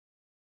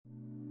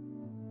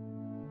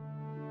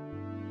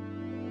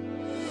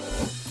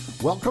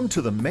Welcome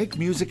to the Make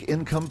Music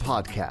Income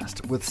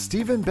podcast with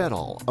Stephen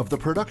Bedall of the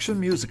Production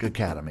Music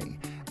Academy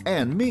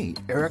and me,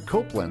 Eric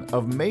Copeland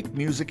of Make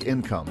Music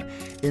Income.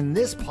 In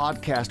this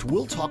podcast,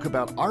 we'll talk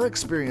about our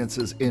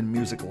experiences in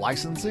music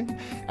licensing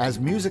as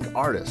music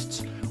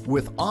artists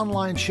with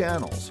online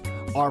channels,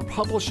 our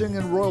publishing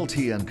and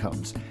royalty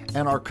incomes,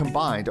 and our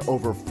combined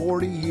over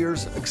 40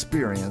 years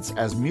experience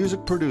as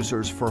music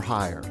producers for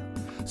hire.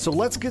 So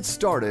let's get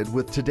started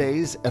with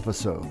today's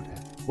episode.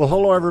 Well,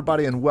 hello,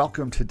 everybody, and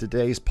welcome to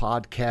today's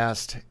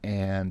podcast.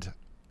 And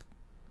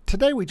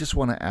today we just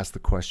want to ask the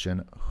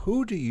question,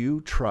 who do you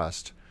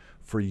trust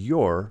for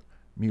your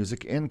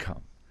music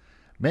income?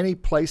 Many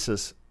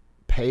places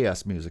pay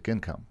us music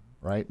income,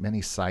 right?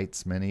 Many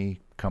sites, many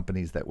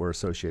companies that we're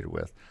associated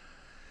with.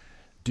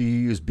 Do you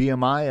use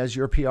BMI as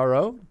your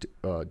PRO?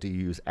 Do you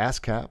use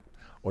ASCAP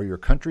or your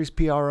country's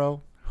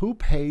PRO? Who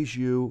pays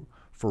you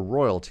for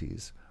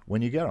royalties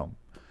when you get them?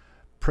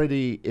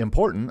 Pretty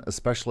important,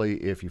 especially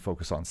if you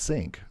focus on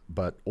sync,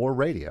 or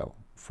radio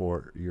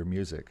for your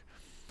music.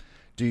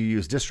 Do you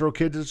use Distro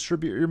to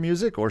distribute your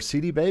music, or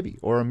CD Baby,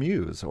 or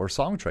Amuse, or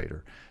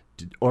Songtradr,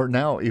 or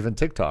now even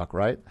TikTok,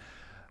 right?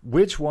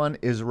 Which one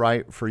is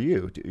right for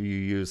you? Do you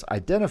use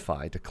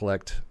Identify to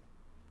collect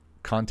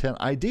content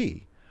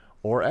ID,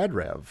 or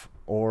AdRev,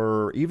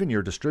 or even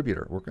your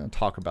distributor? We're going to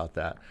talk about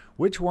that.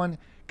 Which one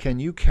can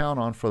you count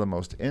on for the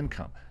most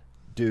income?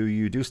 Do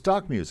you do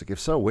stock music? If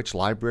so, which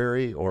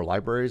library or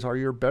libraries are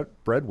your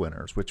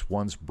breadwinners? Which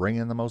ones bring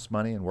in the most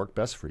money and work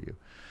best for you?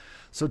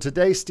 So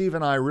today, Steve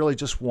and I really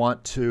just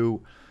want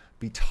to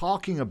be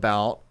talking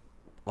about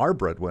our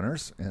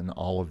breadwinners in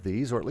all of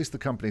these, or at least the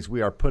companies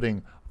we are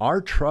putting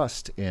our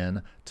trust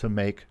in to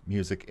make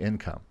music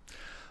income.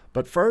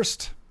 But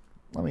first,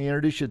 let me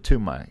introduce you to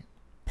my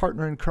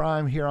partner in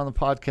crime here on the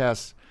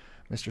podcast,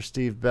 Mr.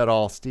 Steve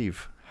Bedall.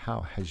 Steve, how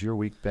has your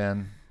week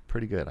been?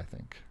 Pretty good, I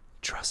think.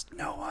 Trust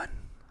no one,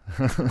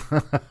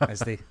 as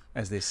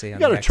they say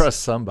on you gotta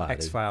trust somebody.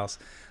 X-Files.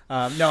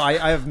 No,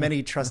 I have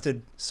many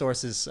trusted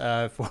sources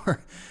for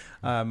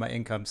my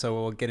income, so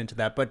we'll get into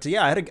that. But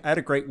yeah, I had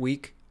a great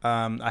week.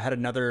 I've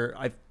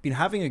been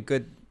having a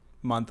good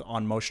month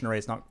on Motion Array.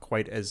 It's not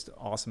quite as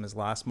awesome as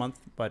last month,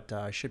 but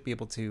I should be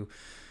able to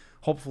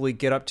hopefully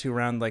get up to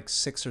around like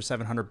 $600 or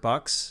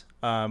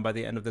 $700 by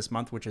the end of this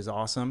month, which is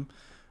awesome.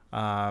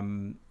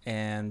 And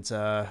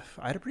I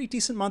had a pretty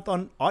decent month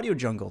on Audio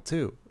Jungle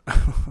too.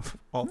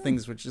 All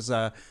things, which is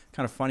kind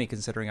of funny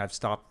considering I've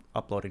stopped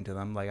uploading to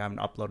them. Like I haven't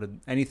uploaded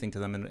anything to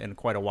them in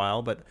quite a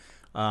while, but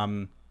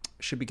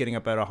should be getting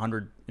about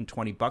 $120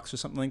 or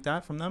something like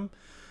that from them.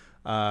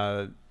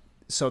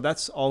 So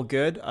that's all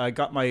good. I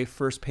got my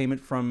first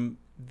payment from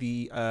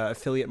the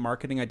affiliate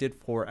marketing I did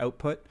for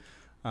Output,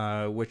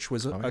 which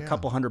was a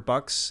couple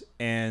 $100,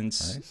 and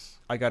nice.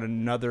 I got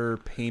another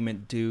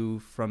payment due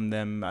from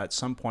them at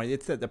some point.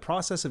 It's the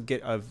process of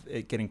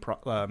getting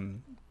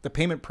the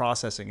payment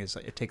processing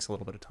it takes a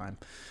little bit of time.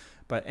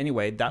 But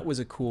anyway, that was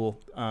a cool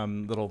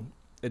little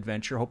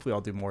adventure. Hopefully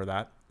I'll do more of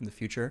that in the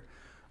future.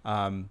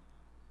 Having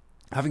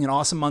an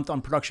awesome month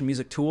on Production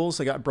Music Tools.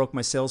 I broke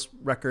my sales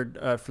record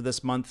for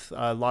this month.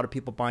 A lot of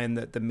people buying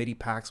the MIDI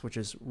packs, which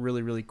is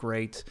really, really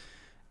great.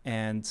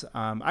 And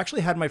I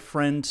actually had my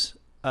friend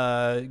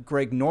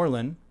Greg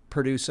Norlin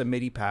produce a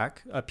MIDI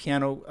pack, a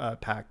piano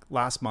pack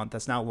last month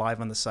that's now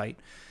live on the site.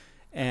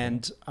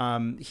 And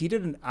he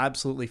did an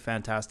absolutely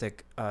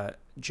fantastic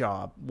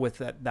job with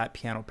that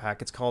piano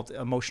pack. It's called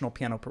Emotional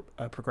Piano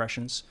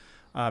Progressions.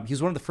 He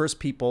was one of the first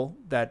people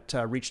that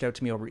reached out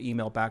to me over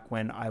email back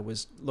when I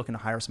was looking to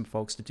hire some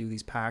folks to do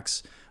these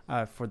packs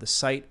for the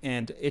site.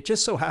 And it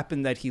just so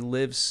happened that he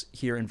lives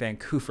here in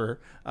Vancouver,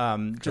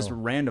 just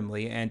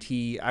randomly. And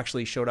he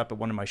actually showed up at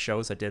one of my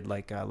shows I did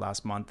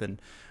last month. And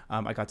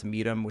I got to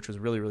meet him, which was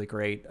really, really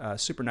great.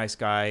 Super nice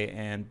guy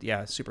and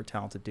yeah, super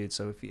talented dude.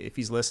 So if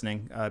he's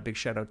listening, big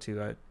shout out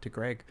to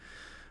Greg.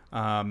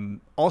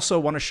 Also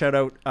want to shout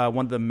out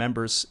one of the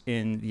members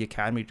in the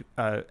academy,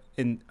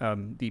 in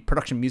the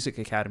Production Music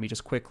Academy,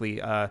 just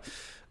quickly,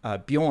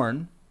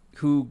 Bjorn,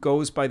 who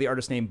goes by the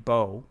artist name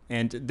Bo,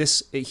 and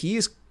he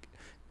is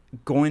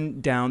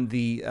going down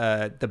the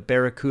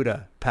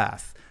Barracuda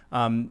path.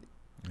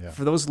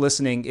 For those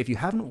listening, if you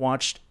haven't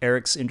watched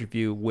Eric's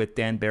interview with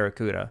Dan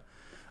Barracuda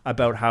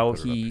about how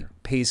he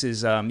pays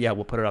his,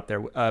 we'll put it up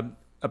there.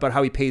 About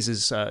how he pays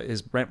his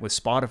rent with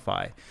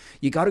Spotify.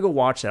 You got to go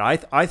watch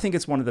that. I think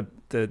it's one of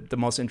the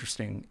most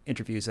interesting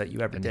interviews that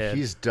you ever did.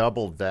 He's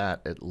doubled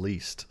that at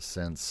least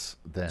since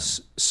then.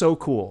 So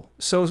cool.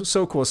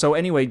 So cool. So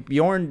anyway,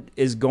 Bjorn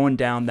is going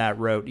down that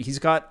road. He's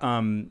got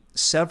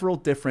several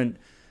different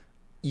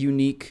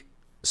unique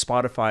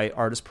Spotify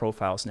artist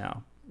profiles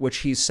now, which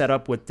he's set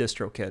up with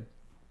DistroKid.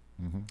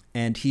 Mm-hmm.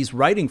 And he's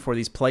writing for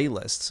these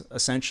playlists,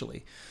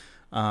 essentially.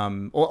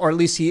 Or at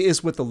least he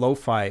is with the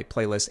lo-fi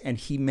playlist, and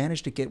he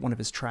managed to get one of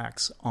his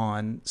tracks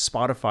on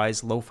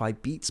Spotify's lo-fi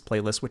beats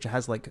playlist, which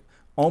has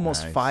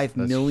almost 5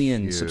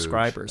 million huge.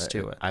 Subscribers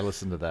to it. I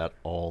listen to that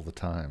all the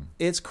time.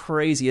 It's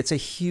crazy. It's a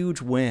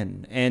huge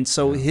win. And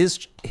so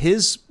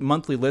his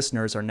monthly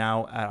listeners are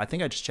now, I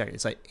think I just checked,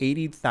 it's like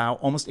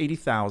almost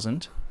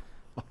 80,000.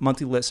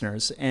 monthly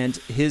listeners, and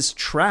his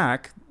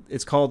track,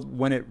 it's called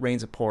 "When It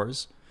Rains It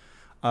Pours,"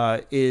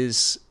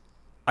 is,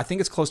 I think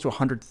it's close to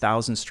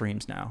 100,000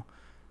 streams now.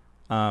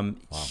 Wow.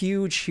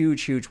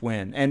 Huge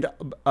win. And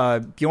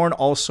Bjorn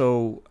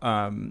also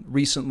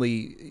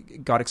recently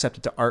got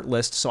accepted to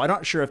Artlist, so I'm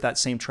not sure if that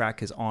same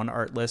track is on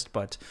Artlist,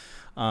 but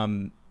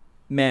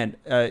man,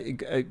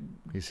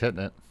 he's hitting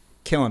it,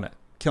 killing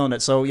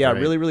it. So yeah,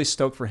 Great. really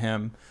stoked for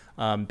him.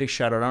 Big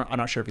shout out. I'm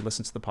not sure if he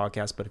listens to the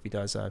podcast, but if he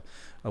does, a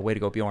way to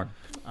go, Bjorn.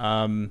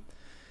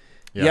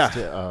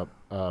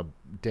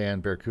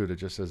 Dan Barracuda,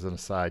 just as an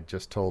aside,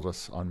 just told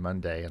us on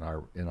Monday in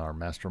our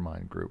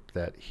mastermind group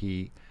that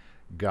he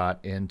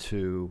got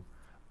into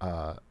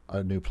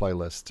a new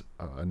playlist,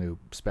 a new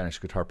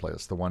Spanish guitar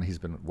playlist, the one he's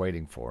been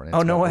waiting for.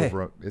 And no way!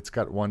 It's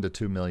got 1 to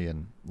 2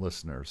 million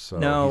listeners, so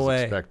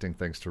he's expecting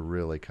things to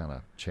really kind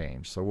of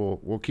change. So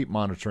we'll keep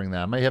monitoring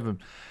that.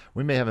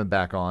 We may have him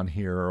back on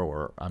here,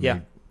 or I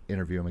may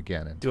interview him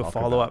again and do a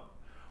follow up.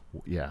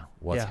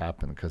 What's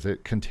happened, because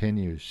it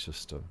continues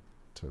just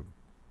to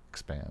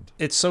expand.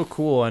 It's so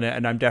cool,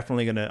 and I'm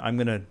definitely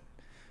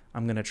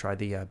gonna try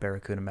the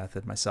Barracuda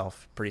method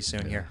myself pretty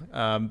soon here.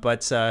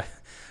 But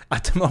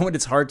at the moment,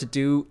 it's hard to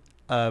do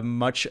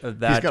much of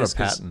that. He's got to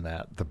patent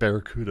that, the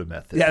Barracuda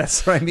method. Yeah,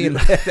 that's what I mean.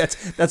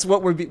 That's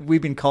what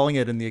we've been calling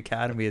it in the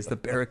academy, is the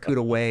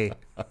Barracuda way.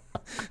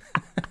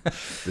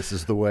 This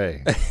is the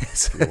way.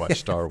 You watch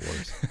Star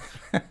Wars.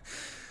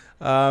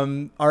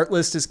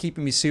 Artlist is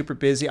keeping me super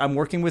busy. I'm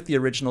working with the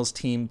Originals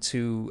team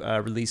to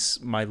release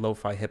my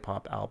lo-fi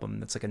hip-hop album.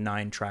 That's like a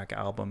 9-track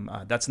album.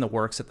 That's in the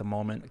works at the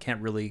moment. I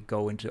can't really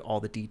go into all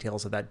the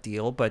details of that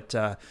deal, but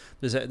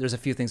there's a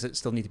few things that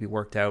still need to be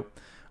worked out.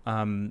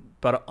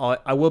 But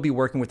I will be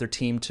working with their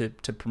team to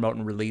promote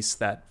and release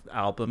that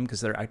album,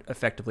 because they're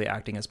effectively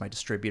acting as my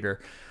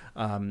distributor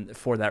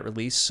for that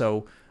release.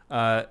 So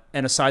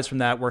and aside from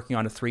that, working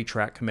on a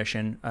 3-track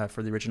commission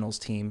for the Originals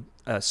team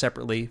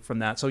separately from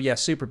that. So yeah,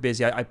 super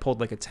busy. I pulled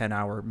like a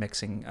 10-hour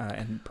mixing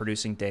and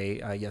producing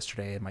day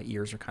yesterday, and my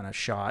ears are kind of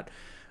shot.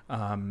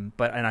 And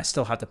I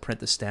still have to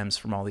print the stems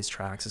from all these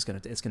tracks. It's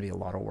gonna be a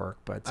lot of work.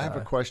 But I have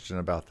a question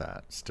about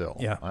that still.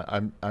 Yeah,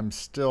 I'm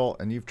still,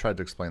 and you've tried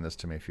to explain this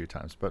to me a few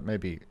times, but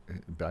maybe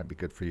it might be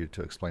good for you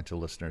to explain to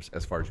listeners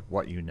as far as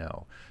what you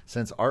know.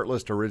 Since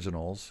Artlist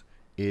Originals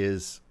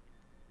is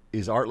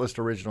Artlist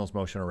Originals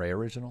Motion Array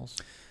Originals?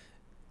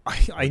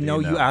 I know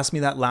you asked me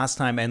that last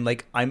time, and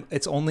like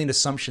it's only an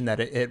assumption that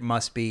it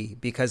must be,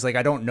 because like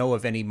I don't know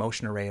of any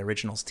Motion Array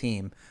Originals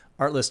team.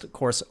 Artlist, of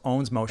course,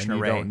 owns Motion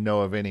Array. You don't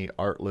know of any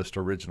Artlist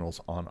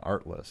Originals on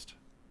Artlist?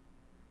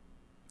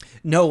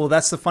 No, well,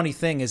 that's the funny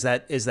thing is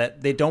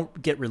that they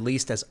don't get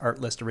released as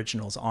Artlist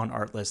Originals on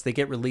Artlist. They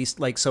get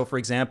released, like, so for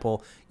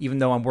example, even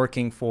though I'm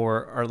working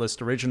for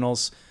Artlist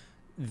Originals,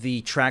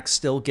 the tracks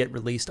still get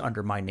released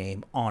under my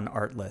name on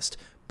Artlist.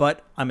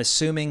 But I'm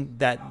assuming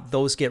that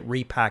those get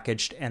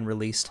repackaged and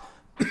released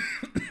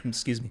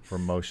excuse me, for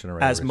Motion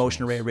Array as Originals.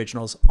 Motion Array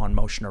Originals on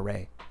Motion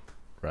Array.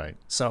 Right.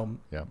 So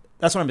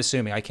that's what I'm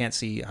assuming. I can't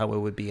see how it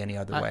would be any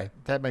other way.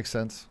 That makes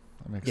sense.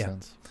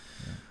 Sense.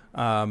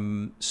 Yeah.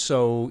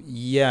 So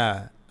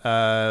yeah.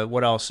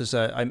 What else is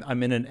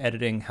I'm in an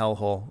editing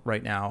hellhole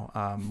right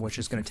now, which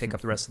is going to take up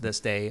the rest of this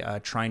day,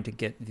 trying to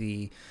get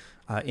the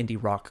indie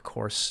rock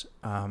course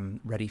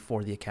ready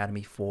for the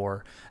Academy.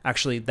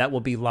 Actually, that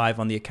will be live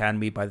on the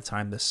Academy by the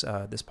time this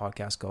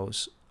podcast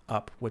goes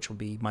up, which will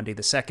be Monday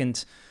the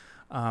 2nd.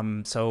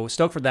 So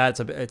stoked for that.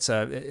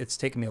 It's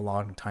taken me a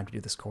long time to do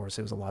this course.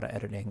 It was a lot of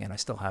editing, and I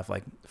still have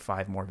like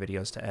 5 more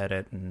videos to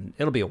edit, and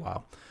it'll be a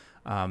while.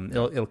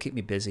 It'll keep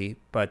me busy,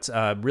 but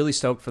really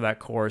stoked for that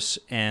course.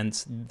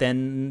 And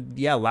then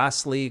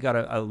lastly, got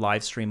a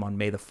live stream on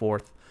May the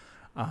 4th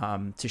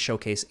to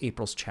showcase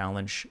April's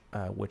challenge,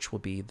 which will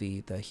be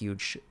the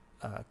huge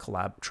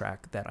collab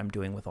track that I'm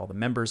doing with all the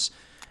members,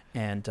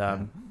 and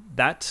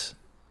that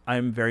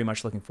I'm very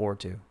much looking forward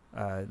to.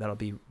 That'll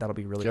be really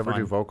fun. Did you ever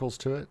do vocals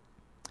to it?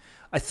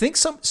 I think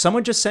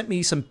someone just sent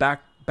me some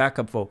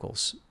backup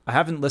vocals. I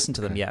haven't listened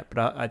to them yet,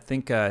 but I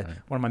think one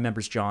of my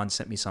members, John,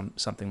 sent me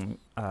something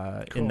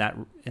cool. in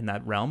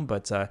that realm.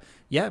 But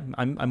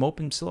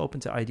I'm still open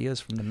to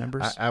ideas from the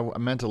members. I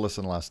meant to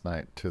listen last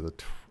night to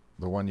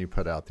the one you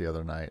put out the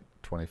other night,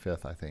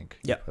 25th, I think.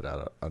 You put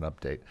out an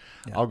update.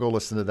 Yeah. I'll go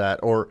listen to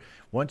that. Or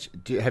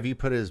have you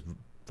put his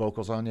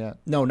vocals on yet?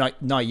 No,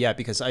 not yet,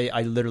 because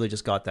I literally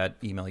just got that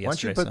email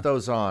yesterday. Once you put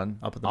those on,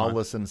 I'll on.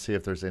 Listen and see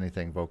if there's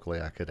anything vocally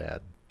I could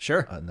add.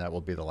 Sure. And that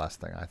will be the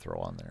last thing I throw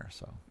on there.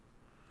 So,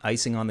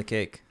 icing on the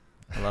cake.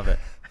 I love it.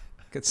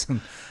 Get some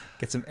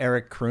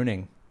Eric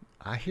crooning.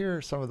 I hear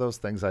some of those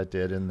things I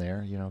did in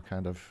there,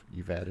 kind of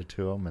you've added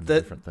to them and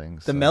different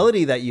things. The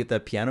melody the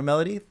piano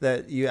melody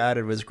that you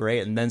added was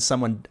great. And then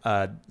someone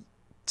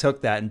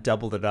took that and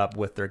doubled it up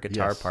with their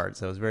guitar part.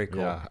 So it was very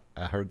cool. Yeah,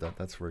 I heard that.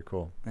 That's very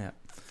cool. Yeah.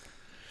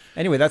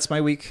 Anyway, that's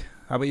my week.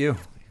 How about you?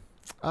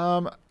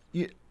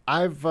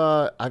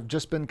 I've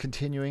just been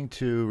continuing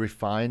to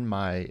refine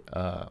my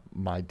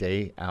my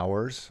day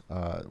hours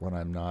when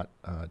I'm not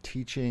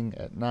teaching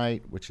at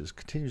night, which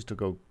continues to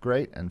go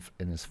great and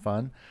is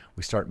fun.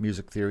 We start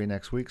music theory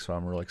next week, so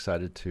I'm really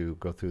excited to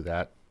go through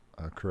that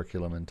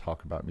curriculum and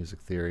talk about music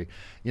theory.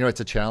 You know, it's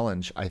a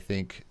challenge, I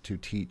think, to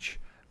teach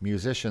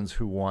musicians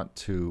who want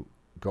to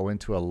go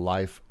into a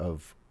life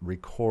of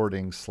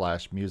recording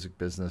 / music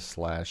business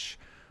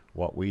 /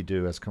 what we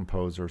do as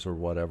composers or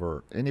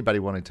whatever, anybody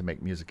wanting to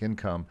make music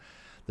income.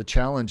 The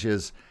challenge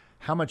is,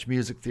 how much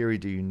music theory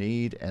do you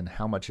need and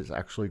how much is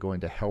actually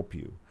going to help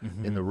you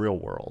in the real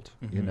world,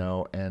 you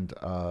know? And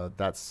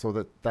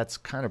that's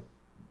kind of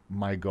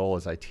my goal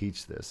as I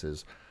teach this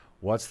is,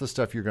 what's the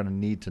stuff you're going to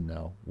need to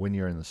know when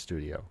you're in the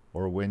studio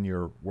or when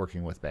you're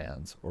working with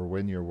bands or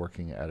when you're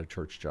working at a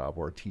church job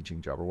or a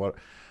teaching job or what?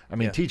 I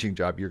mean, teaching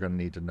job, you're going to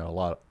need to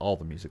know all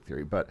the music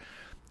theory. But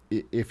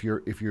if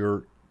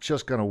you're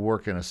just going to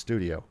work in a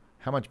studio,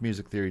 how much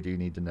music theory do you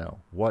need to know?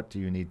 What do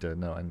you need to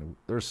know? And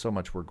there's so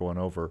much we're going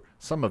over.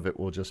 Some of it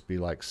will just be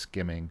like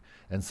skimming,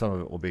 and some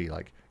of it will be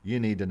like, you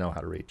need to know how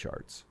to read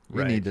charts.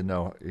 You need to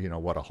know,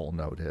 what a whole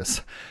note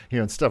is,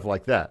 and stuff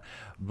like that.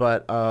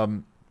 But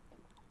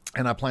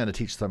and I plan to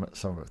teach some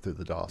of it through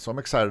the DAW. So I'm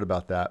excited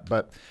about that.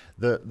 But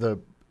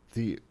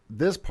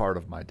this part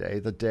of my day,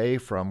 the day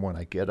from when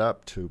I get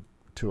up to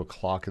 2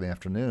 o'clock in the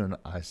afternoon,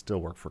 I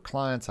still work for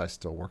clients. I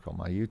still work on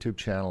my YouTube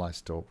channel. I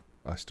still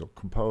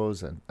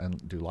compose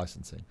and do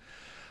licensing.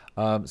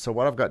 So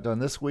what I've got done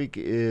this week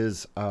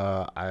is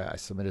I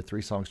submitted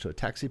 3 songs to a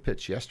taxi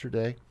pitch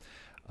yesterday,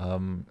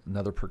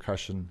 another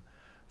percussion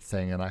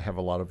thing, and I have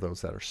a lot of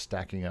those that are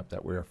stacking up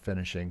that we're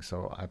finishing.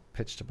 So I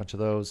pitched a bunch of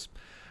those.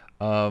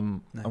 Nice.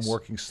 I'm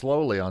working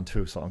slowly on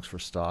 2 songs for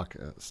Stock.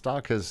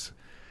 Stock has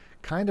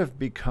kind of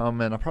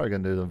become, and I'm probably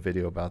going to do a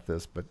video about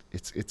this, but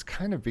it's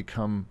kind of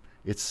become,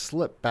 it's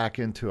slipped back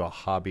into a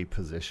hobby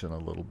position a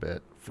little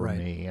bit for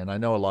me. And I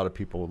know a lot of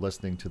people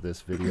listening to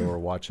this video or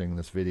watching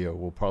this video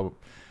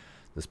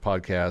this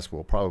podcast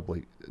will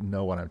probably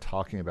know what I'm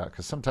talking about.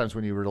 Because sometimes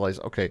when you realize,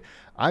 okay,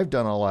 I've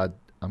done all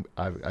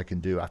I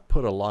can do, I've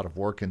put a lot of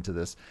work into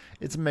this,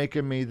 it's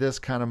making me this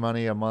kind of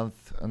money a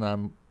month,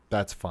 and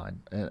that's fine.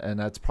 And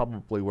that's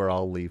probably where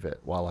I'll leave it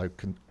while I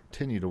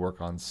continue to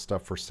work on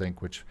stuff for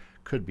Sync, which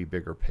could be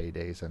bigger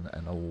paydays and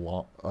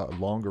a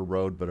longer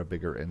road, but a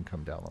bigger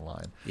income down the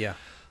line. Yeah.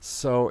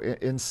 So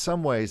in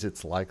some ways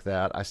it's like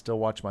that. I still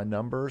watch my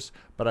numbers,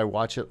 but I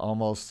watch it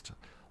almost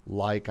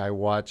like I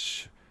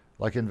watch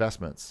like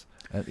investments.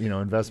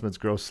 Investments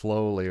grow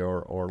slowly,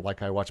 or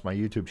like I watch my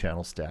YouTube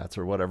channel stats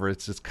or whatever.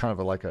 It's just kind of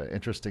like an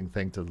interesting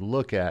thing to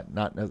look at,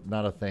 not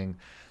a thing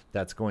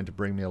that's going to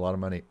bring me a lot of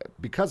money.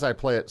 Because I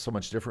play it so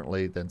much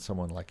differently than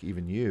someone like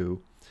even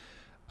you,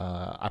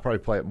 I probably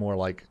play it more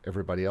like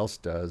everybody else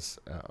does,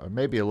 or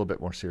maybe a little bit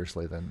more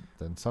seriously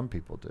than some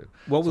people do.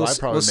 Well,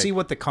 we'll see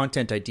what the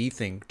content ID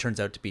thing turns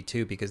out to be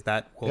too, because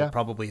that will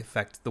probably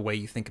affect the way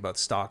you think about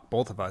stock,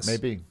 both of us.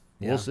 Maybe.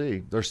 Yeah. We'll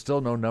see. There's still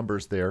no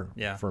numbers there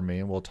for me,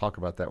 and we'll talk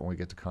about that when we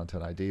get to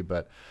content ID.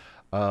 But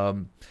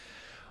I'm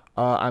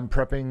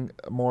prepping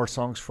more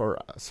songs for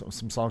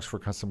some songs for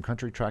some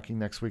country tracking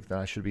next week. Then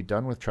I should be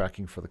done with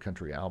tracking for the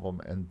country album,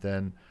 and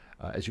then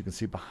as you can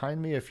see behind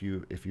me, if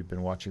you've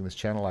been watching this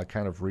channel, I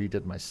kind of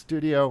redid my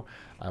studio.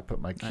 I put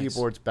my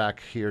keyboards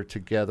back here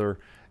together,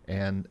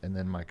 and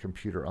then my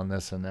computer on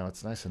this, and now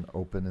it's nice and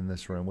open in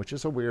this room, which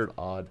is a weird,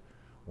 odd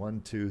 1,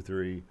 2,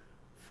 3,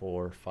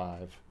 4,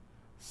 5.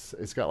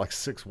 It's got like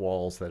 6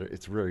 walls that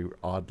it's really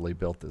oddly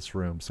built, this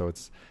room. So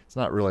it's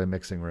not really a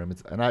mixing room.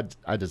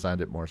 I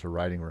designed it more as a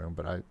writing room,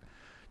 but I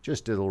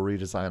just did a little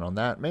redesign on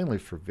that, mainly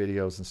for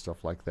videos and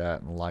stuff like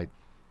that, and light.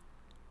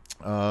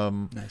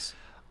 Nice.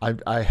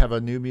 I have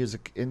a new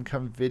music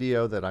income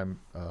video that I'm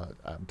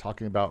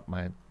talking about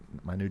my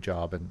new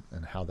job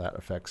and how that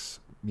affects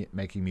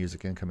making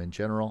music income in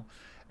general,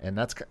 and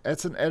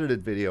that's an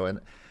edited video. And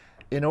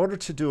in order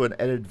to do an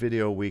edited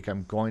video a week,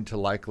 I'm going to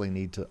likely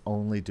need to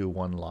only do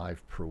 1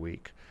 live per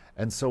week.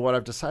 And so what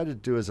I've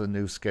decided to do is a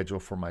new schedule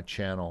for my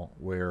channel,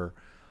 where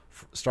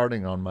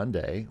starting on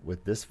Monday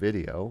with this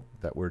video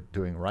that we're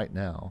doing right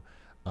now,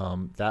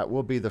 that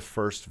will be the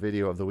first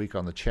video of the week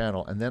on the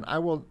channel, and then I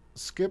will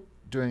skip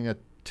doing a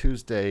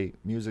Tuesday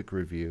music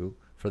review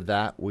for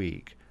that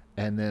week,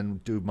 and then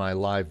do my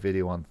live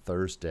video on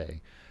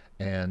Thursday,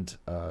 and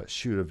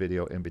shoot a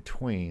video in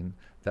between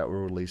that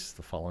will release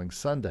the following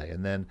Sunday.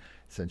 And then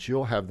since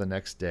you'll have the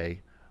next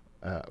day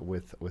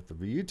with the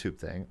YouTube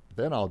thing,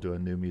 then I'll do a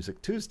new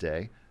Music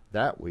Tuesday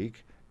that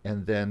week,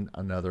 and then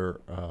another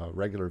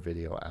regular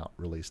video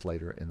released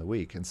later in the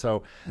week. And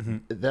so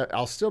that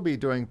I'll still be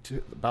doing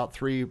about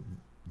 3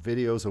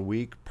 videos a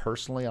week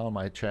personally on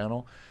my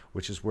channel,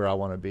 which is where I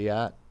want to be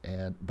at.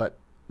 But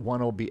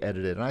one will be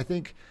edited, and I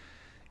think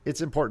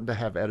it's important to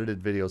have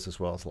edited videos as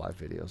well as live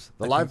videos.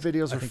 The live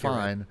videos are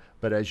fine, right.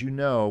 But as you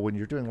know, when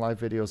you're doing live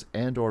videos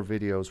and/or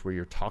videos where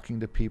you're talking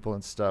to people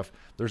and stuff,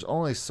 there's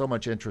only so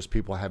much interest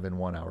people have in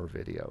 1-hour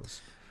videos.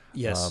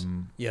 Yes.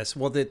 Yes.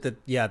 Well,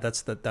 yeah,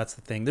 that's the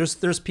thing.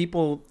 There's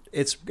people.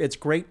 It's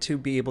great to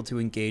be able to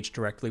engage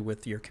directly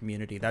with your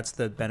community. That's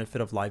the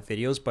benefit of live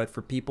videos. But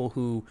for people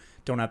who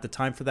don't have the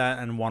time for that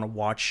and want to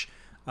watch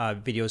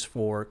videos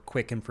for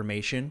quick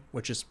information,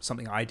 which is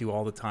something I do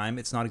all the time,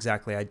 it's not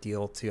exactly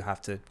ideal to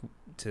have to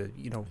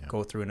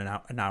go through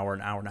an hour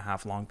and a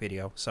half long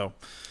video. So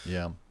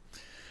yeah.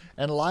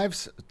 And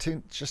lives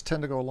just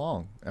tend to go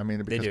long. I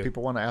mean, because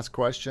people want to ask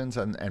questions,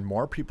 and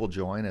more people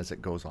join as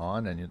it goes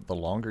on. And the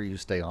longer you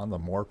stay on, the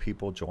more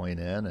people join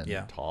in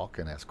and talk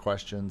and ask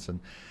questions.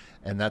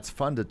 And that's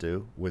fun to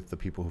do with the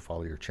people who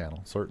follow your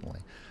channel, certainly.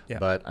 Yeah.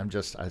 But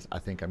I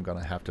think I'm going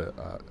to have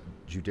to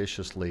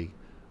judiciously,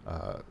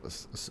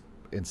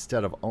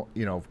 instead of,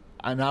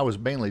 and I was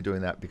mainly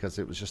doing that because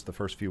it was just the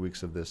first few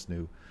weeks of this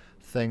new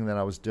thing that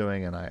I was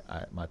doing, and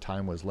my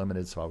time was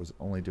limited, so I was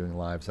only doing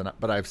lives.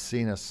 But I've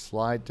seen a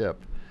slight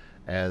dip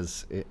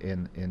as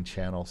in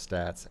channel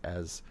stats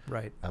as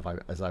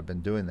I've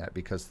been doing that,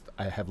 because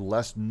I have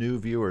less new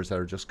viewers that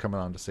are just coming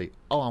on to say,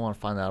 oh, I want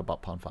to find out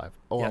about Pond 5.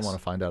 Oh, yes. I want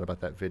to find out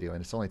about that video,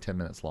 and it's only 10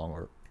 minutes long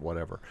or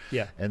whatever.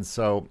 Yeah. And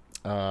so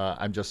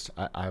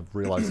I've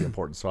realized the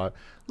importance. So a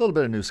little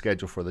bit of new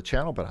schedule for the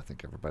channel, but I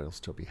think everybody will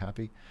still be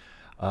happy.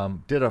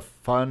 Did a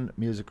fun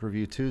music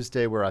review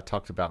Tuesday where I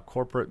talked about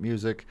corporate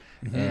music,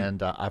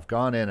 and I've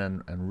gone in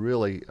and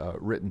really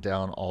written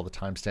down all the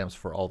timestamps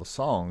for all the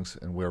songs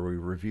and where we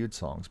reviewed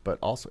songs, but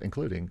also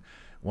including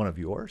one of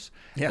yours.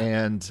 Yeah.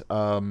 And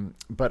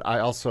but I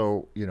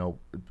also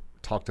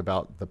talked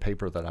about the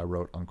paper that I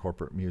wrote on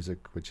corporate music,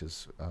 which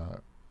is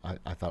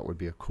I thought would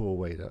be a cool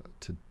way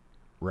to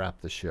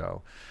wrap the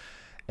show,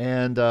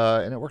 and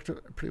it worked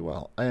pretty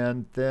well.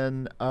 And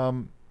then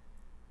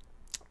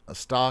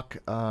stock,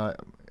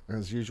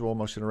 as usual,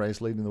 Motion Array is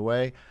leading the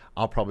way.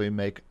 I'll probably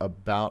make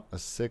about a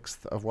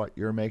sixth of what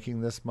you're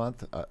making this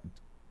month,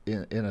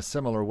 in a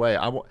similar way.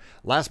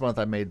 Last month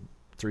I made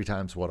 3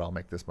 times what I'll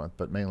make this month,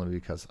 but mainly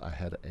because I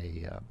had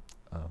a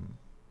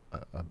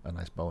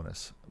nice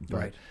bonus.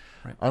 But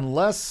right.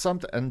 Unless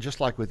something, and just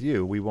like with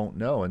you, we won't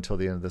know until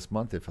the end of this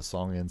month if a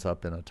song ends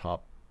up in a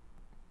top,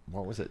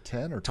 what was it,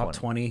 10 or 20? Top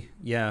 20,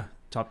 yeah.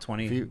 Top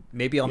 20.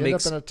 Maybe I'll make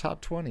up in a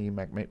top 20. You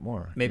might make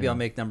more. Maybe I'll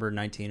make number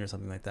 19 or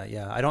something like that.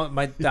 Yeah,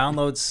 my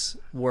downloads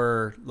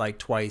were like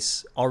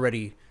twice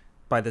already.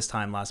 By this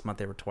time last month,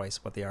 they were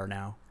twice what they are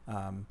now.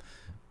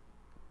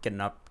 Getting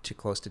up to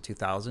close to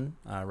 2,000.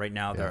 Right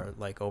now they're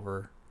like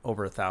over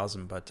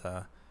 1,000. But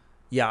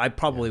I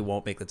probably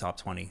won't make the top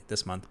 20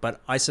 this month.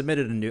 But I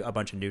submitted a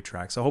bunch of new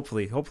tracks, so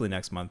hopefully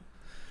next month.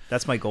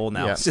 That's my goal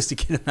now. It's just to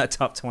get in that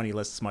top 20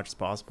 list as much as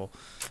possible.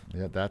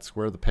 Yeah, that's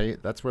where the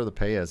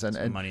pay is,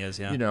 and money is.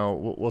 Yeah,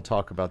 we'll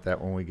talk about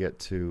that when we get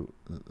to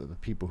the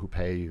people who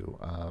pay you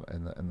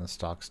and the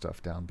stock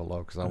stuff down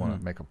below, because I want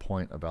to make a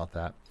point about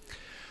that.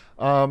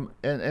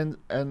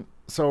 And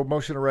so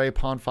Motion Array,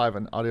 Pond 5,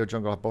 and Audio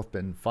Jungle have both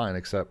been fine,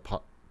 except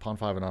Pond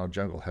 5 and Audio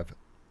Jungle have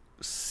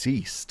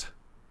ceased.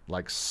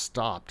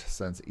 Stopped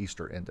since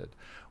Easter ended,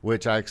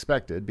 which I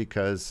expected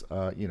because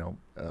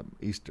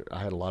Easter, I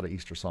had a lot of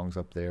Easter songs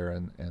up there,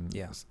 and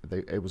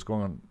it was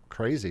going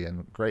crazy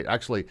and great.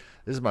 Actually,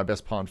 this is my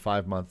best Pond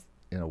 5 month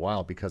in a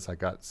while because I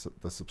got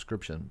the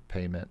subscription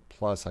payment,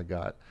 plus I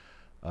got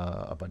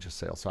a bunch of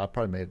sales. So I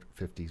probably made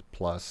 50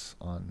 plus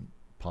on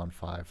Pond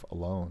 5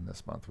 alone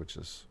this month, which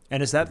is.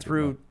 And is that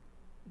through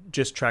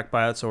just track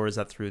buyouts, or is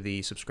that through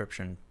the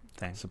subscription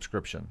thing?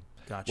 Subscription.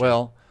 Gotcha.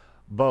 Well,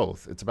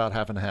 both. It's about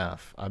half and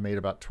half. I made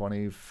about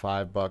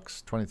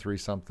 $25, 23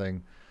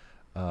 something.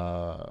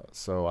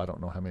 So I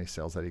don't know how many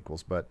sales that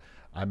equals, but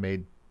I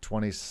made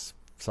 20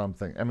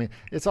 something. I mean,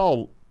 it's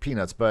all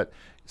peanuts, but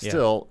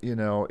still,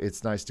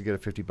 it's nice to get a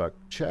 $50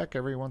 check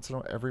every month.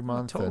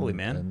 Totally,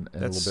 man. And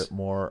a little bit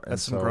more.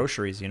 That's some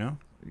groceries,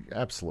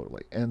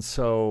 Absolutely. And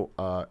so,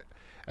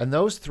 and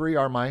those 3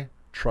 are my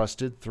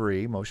trusted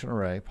 3: Motion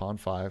Array, Pond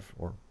 5,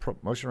 or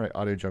Motion Array,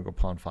 Audio Jungle,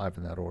 Pond 5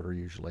 in that order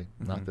usually.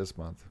 Not this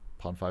month.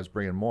 Pond 5 is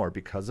bringing more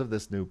because of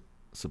this new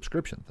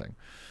subscription thing.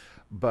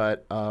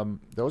 But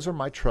those are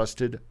my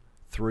trusted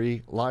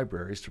 3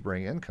 libraries to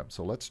bring income.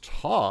 So let's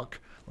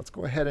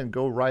go ahead and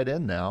go right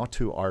in now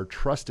to our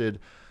trusted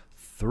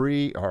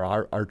 3,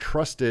 or our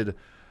trusted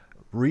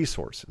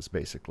resources,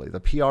 basically. The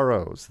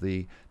PROs,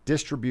 the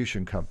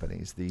distribution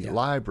companies, the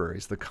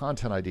libraries, the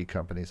content ID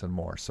companies, and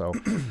more. So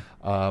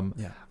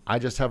I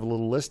just have a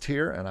little list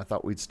here, and I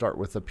thought we'd start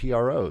with the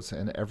PROs.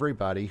 And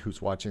everybody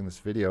who's watching this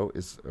video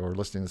or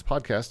listening to this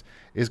podcast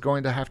is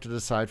going to have to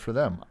decide for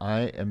them.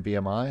 I am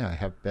BMI. I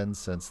have been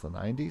since the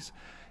 90s.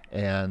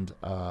 And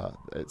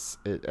as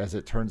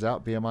it turns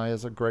out, BMI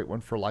is a great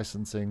one for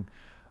licensing,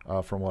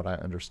 from what I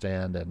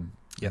understand. And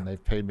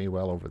they've paid me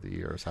well over the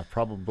years. I've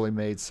probably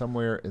made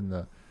somewhere in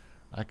the,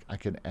 I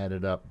can add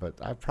it up, but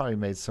I've probably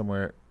made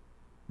somewhere,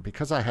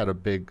 because I had a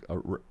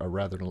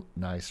rather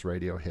nice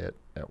radio hit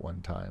at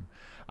one time,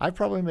 I've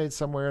probably made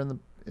somewhere in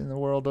the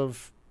world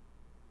of,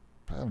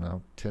 I don't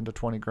know, 10 to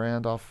 20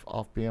 grand off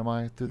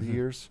BMI through the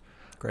years.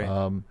 Great.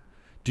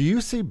 Do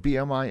you see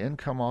BMI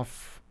income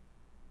off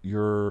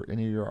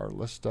any of your art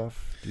list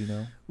stuff? Do you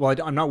know? Well,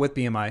 I'm not with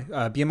BMI.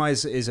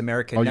 BMI is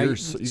American. Oh, now, you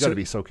got to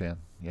be SOCAN.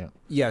 Yeah.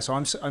 Yeah. So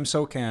I'm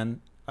SOCAN.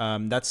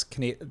 That's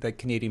the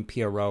Canadian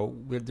PRO.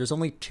 There's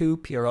only two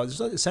PROs.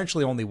 There's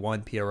essentially only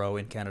one PRO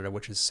in Canada,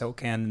 which is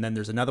SOCAN, and then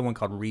there's another one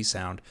called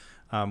Resound,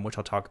 which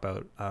I'll talk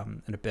about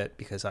in a bit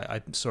because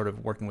I'm sort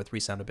of working with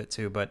Resound a bit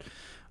too. But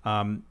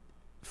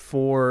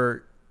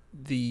for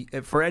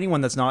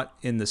anyone that's not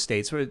in the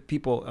States, for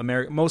people,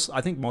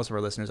 I think most of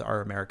our listeners are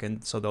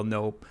American, so they'll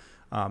know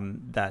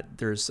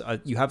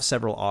that you have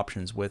several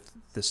options with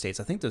the States.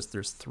 I think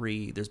there's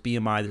three. There's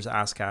BMI, there's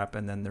ASCAP,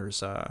 and then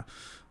there's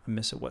I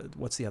miss it.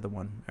 What's the other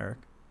one, Eric?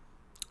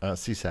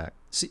 CSAC.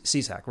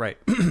 CSAC, right?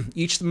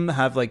 Each of them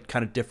have like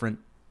kind of different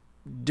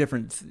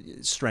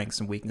strengths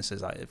and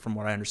weaknesses, from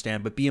what I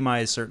understand. But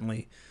BMI is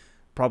certainly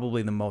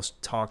probably the most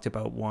talked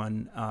about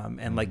one,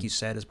 and like you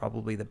said, is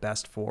probably the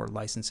best for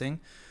licensing.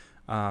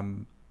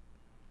 So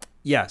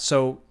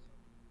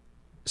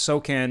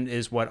SOCAN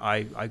is what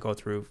I go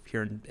through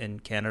here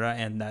in Canada,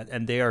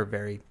 and they are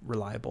very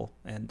reliable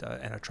and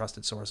a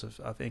trusted source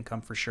of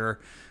income for sure.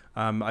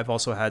 I've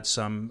also had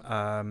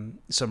some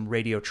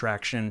radio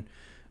traction,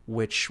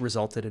 which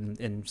resulted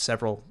in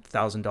several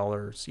 $1,000,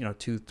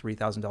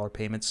 $2,000-$3,000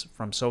 payments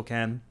from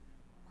SOCAN.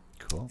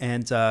 Cool.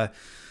 And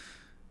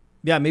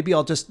maybe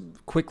I'll just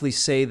quickly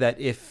say that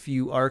if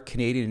you are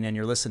Canadian and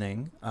you're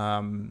listening,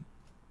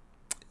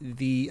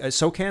 the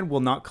SOCAN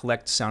will not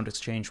collect Sound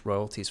Exchange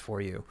royalties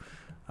for you.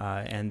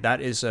 And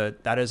that is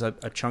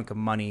a chunk of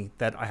money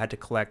that I had to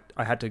collect.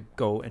 I had to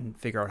go and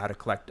figure out how to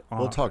collect.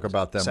 We'll talk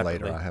about them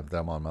separately. later. I have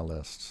them on my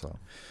list. So,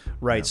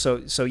 right. Yeah.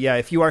 So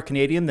if you are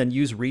Canadian, then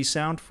use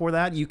Resound for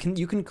that. You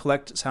can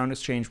collect Sound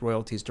Exchange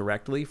royalties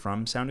directly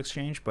from Sound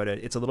Exchange, but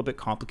it's a little bit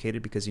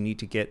complicated because you need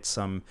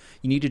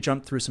to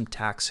jump through some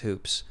tax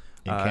hoops.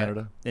 In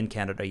Canada? In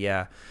Canada,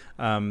 yeah.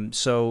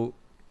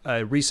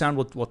 Resound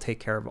will take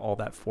care of all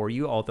that for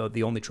you, although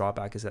the only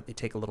drawback is that they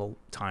take a little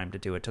time to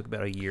do it. It took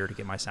about a year to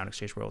get my Sound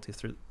Exchange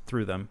royalties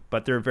through them,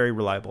 but they're very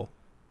reliable.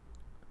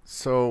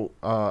 So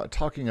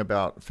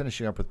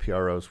finishing up with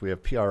PROs, we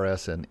have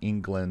PRS in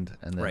England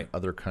and then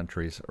other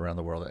countries around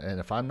the world. And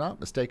if I'm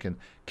not mistaken,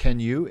 can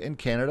you in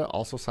Canada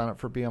also sign up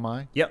for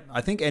BMI? Yep.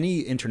 I think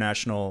any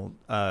international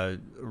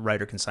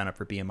writer can sign up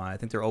for BMI. I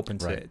think they're open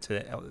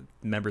to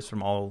members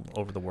from all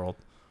over the world.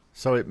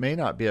 So it may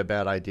not be a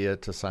bad idea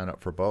to sign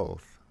up for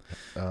both.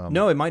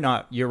 No, it might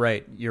not. You're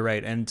right.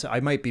 And I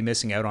might be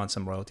missing out on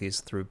some royalties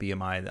through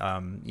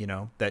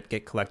BMI, that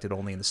get collected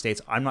only in the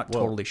States. I'm not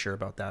totally sure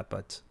about that,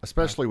 but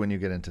especially when you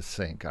get into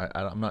sync,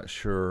 I'm not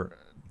sure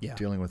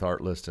dealing with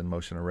Artlist and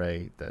Motion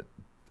Array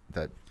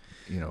that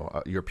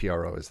your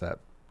PRO is that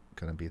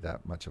going to be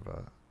that much of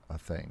a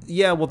thing.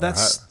 Yeah, well,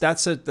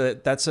 that's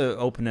a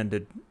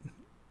open-ended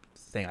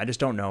thing. I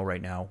just don't know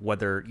right now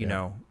whether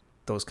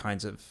those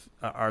kinds of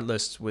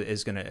Artlist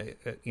is going to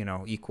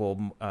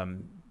equal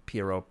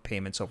PRO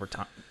payments over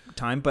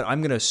time, but I'm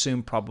going to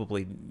assume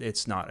probably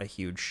it's not a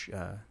huge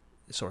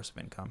source of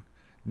income.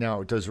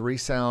 Now, does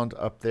Resound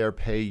up there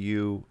pay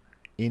you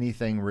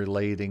anything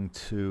relating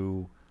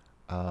to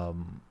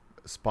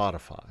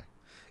Spotify?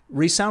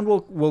 Resound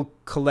will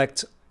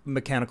collect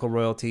mechanical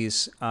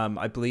royalties,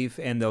 I believe,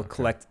 and they'll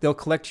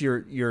collect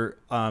your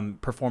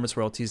performance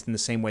royalties in the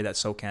same way that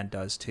SOCAN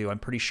does too. I'm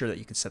pretty sure that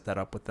you can set that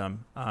up with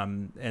them,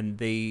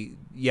 and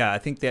I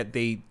think that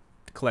they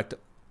collect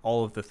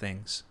all of the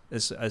things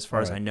as far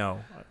as I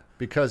know.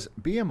 Because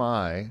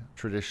BMI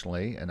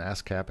traditionally and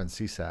ASCAP and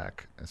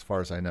CSAC, as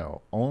far as I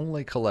know,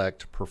 only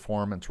collect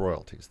performance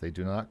royalties. They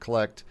do not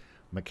collect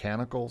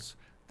mechanicals.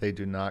 They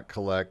do not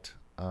collect,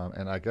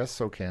 and I guess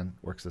SOCAN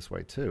works this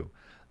way too.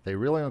 They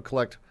really don't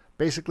collect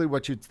basically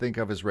what you'd think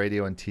of as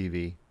radio and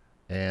TV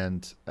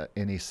and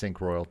any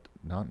sync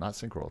not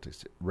sync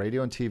royalties,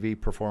 radio and TV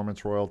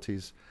performance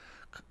royalties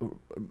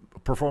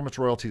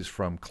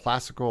from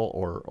classical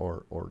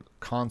or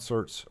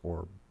concerts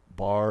or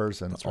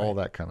bars and all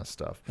that kind of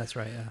stuff. That's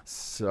right, yeah.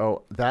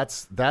 So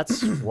that's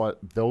what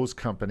those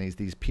companies,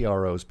 these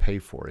PROs, pay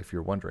for, if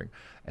you're wondering.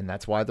 And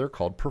that's why they're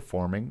called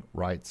performing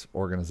rights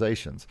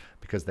organizations,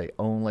 because they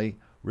only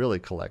really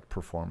collect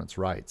performance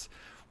rights.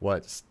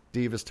 What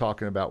Steve is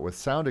talking about with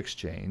Sound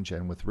Exchange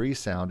and with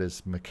Resound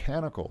is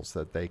mechanicals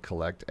that they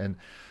collect. And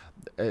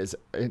as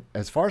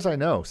far as I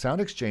know, Sound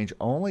Exchange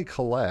only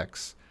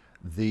collects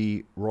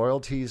the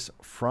royalties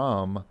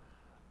from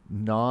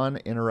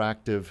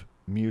non-interactive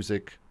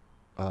music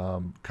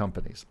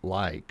companies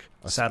like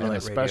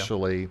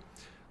especially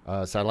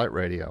satellite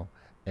radio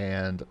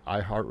and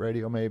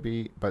iHeartRadio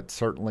maybe, but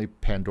certainly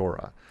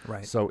Pandora.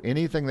 Right. So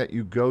anything that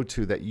you go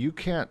to that you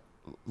can't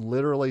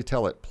literally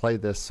tell it, play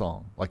this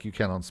song, like you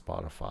can on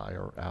Spotify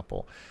or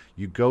Apple.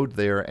 You go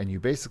there and you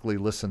basically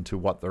listen to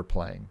what they're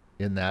playing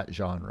in that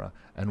genre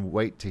and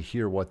wait to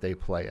hear what they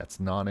play. It's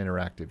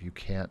non-interactive. You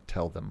can't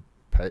tell them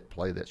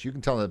play this. You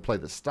can tell them to play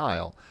the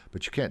style,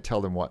 but you can't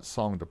tell them what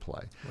song to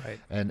play. Right.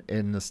 And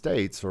in the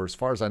States, or as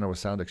far as I know with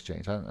Sound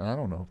Exchange, I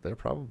don't know, they're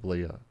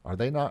probably, are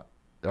they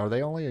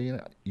only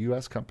a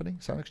U.S. company,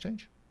 Sound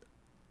Exchange?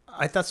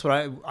 That's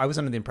what I was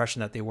under the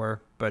impression that they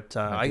were, but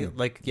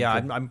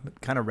I'm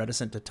kind of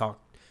reticent to talk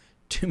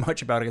too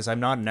much about it because I'm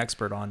not an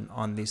expert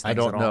on these things. I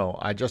don't at know. all.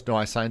 I just know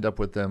I signed up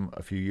with them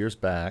a few years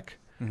back,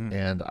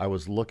 and I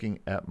was looking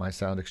at my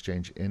Sound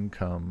Exchange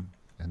income.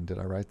 And did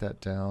I write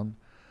that down?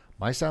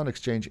 My Sound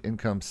Exchange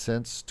income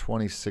since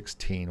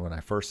 2016, when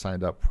I first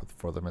signed up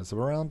for them, is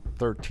around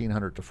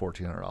 $1,300 to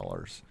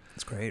 $1,400.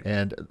 That's great.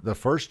 And the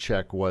first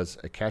check was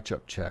a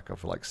catch-up check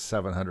of like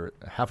 $700.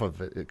 Half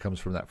of it comes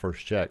from that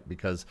first check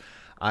because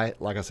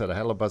like I said, I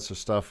had a bunch of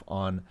stuff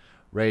on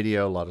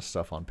radio, a lot of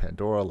stuff on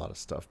Pandora, a lot of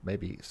stuff,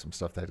 maybe some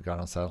stuff that had gone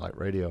on satellite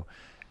radio,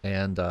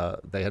 and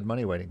they had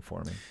money waiting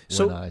for me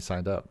when I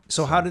signed up.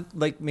 So how did,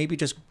 maybe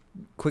just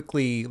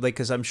quickly,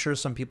 because I'm sure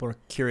some people are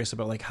curious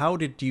about, how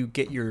did you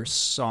get your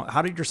song?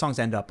 How did your songs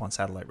end up on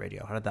satellite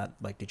radio? How did that,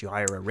 did you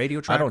hire a radio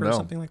tracker or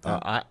something like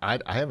that? I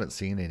haven't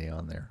seen any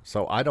on there,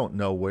 so I don't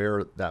know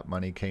where that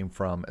money came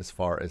from. As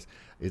far as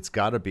it's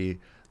got to be,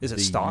 is it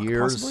stock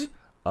possibly?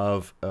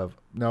 Of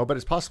no, but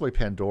it's possibly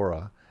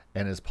Pandora.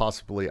 And is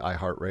possibly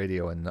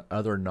iHeartRadio and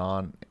other and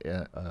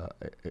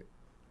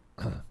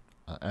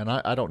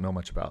I don't know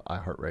much about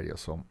iHeartRadio,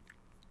 so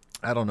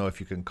I don't know if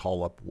you can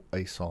call up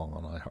a song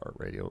on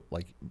iHeartRadio.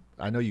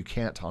 I know you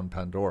can't on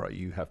Pandora.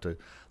 You have to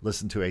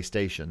listen to a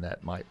station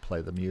that might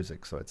play the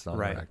music, so it's not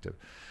interactive.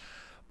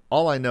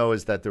 All I know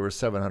is that there was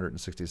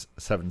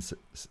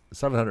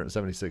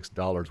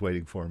 $776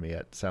 waiting for me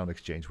at Sound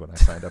Exchange when I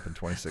signed up in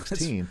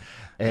 2016,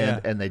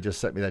 and they just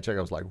sent me that check.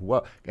 I was like,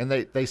 "Whoa!" And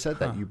they said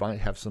that you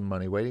might have some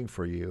money waiting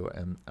for you,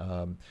 and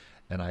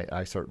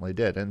I certainly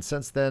did. And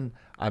since then,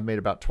 I've made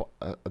about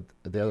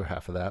the other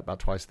half of that, about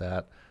twice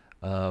that.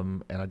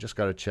 And I just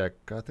got a check,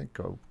 I think,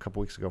 a couple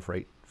weeks ago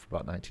for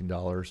about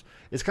 $19.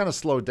 It's kind of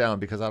slowed down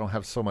because I don't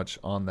have so much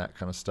on that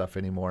kind of stuff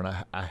anymore, and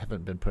I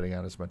haven't been putting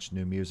out as much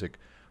new music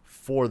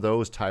for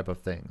those type of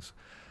things.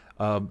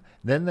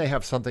 Then they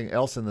have something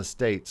else in the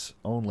States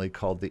only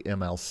called the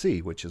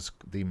MLC, which is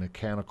the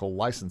Mechanical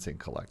Licensing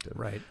Collective.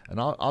 Right.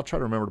 And I'll try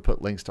to remember to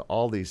put links to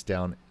all these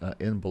down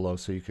in below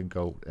so you can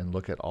go and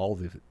look at all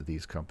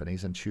these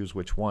companies and choose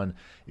which one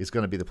is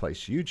going to be the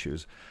place you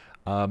choose.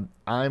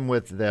 I'm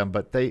with them,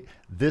 but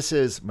this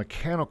is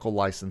mechanical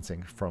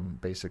licensing from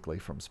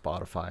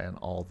Spotify and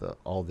all the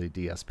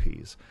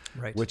DSPs,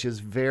 right? Which is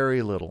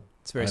very little.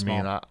 It's very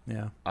small.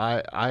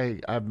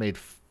 I've made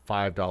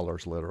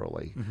 $5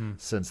 literally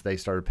since they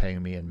started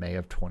paying me in May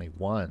of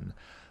 21.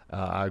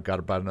 I probably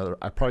got another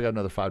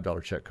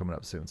 $5 check coming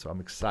up soon, so I'm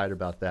excited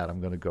about that. I'm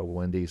going to go to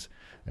Wendy's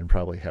and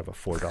probably have a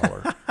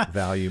 $4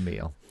 value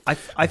meal. I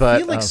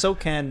feel like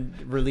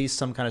SOCAN released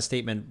some kind of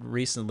statement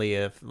recently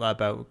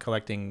about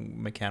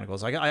collecting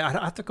mechanicals. I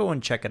have to go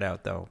and check it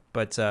out though.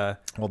 But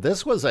well,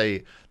 this was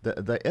the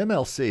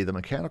MLC, the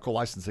Mechanical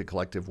Licensing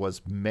Collective,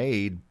 was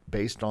made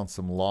based on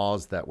some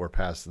laws that were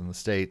passed in the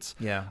States.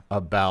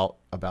 About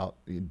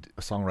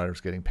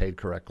songwriters getting paid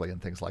correctly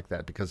and things like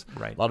that, because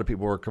a lot of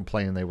people were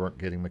complaining they weren't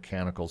getting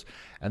mechanicals,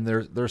 and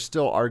they're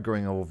still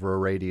arguing over a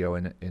radio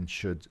and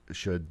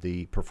should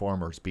the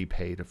performers be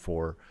paid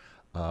for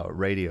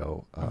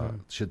radio,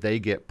 should they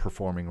get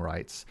performing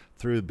rights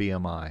through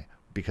BMI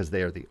because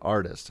they are the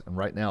artist, and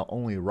right now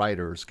only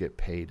writers get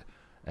paid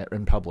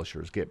and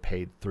publishers get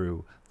paid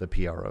through the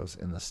PROs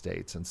in the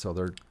States, and so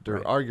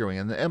they're arguing,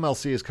 and the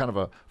MLC is kind of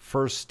a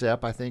first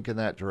step, I think, in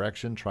that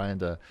direction, trying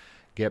to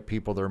get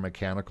people their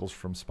mechanicals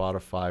from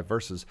Spotify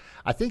versus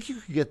I think you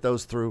could get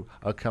those through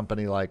a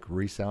company like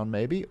Resound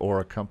maybe, or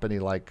a company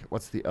like,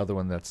 what's the other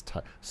one that's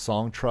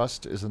Song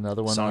Trust is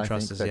another one. Song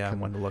Trust is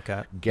one to look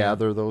at.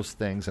 Gather those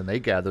things, and they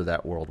gather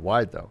that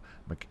worldwide though.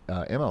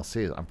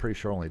 MLC, I'm pretty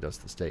sure, only does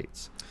the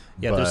States.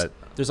 Yeah, but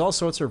there's all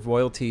sorts of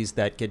royalties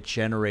that get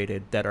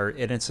generated that are,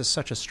 and it's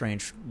such a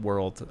strange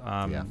world.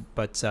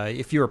 But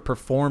if you're a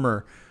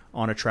performer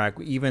on a track,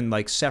 even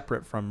like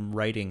separate from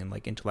writing and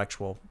like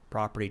intellectual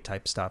property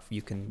type stuff,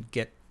 you can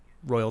get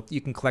you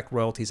can collect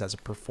royalties as a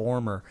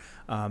performer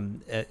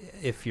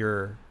if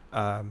your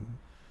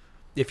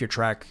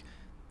track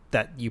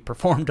that you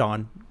performed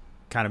on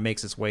kind of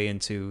makes its way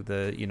into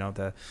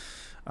the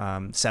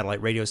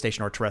satellite radio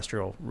station or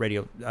terrestrial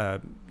radio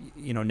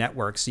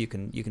networks. You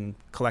can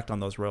collect on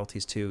those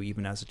royalties too,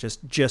 even as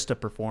just a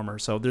performer.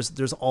 So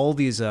there's all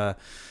these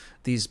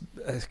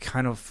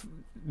kind of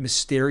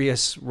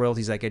mysterious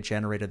royalties that get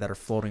generated that are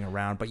floating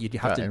around, but you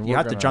have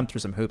to jump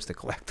through some hoops to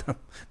collect them.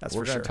 That's for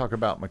sure. We're going to talk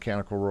about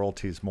mechanical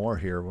royalties more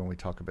here when we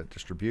talk about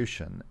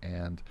distribution,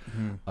 and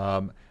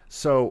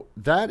so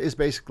that is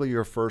basically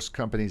your first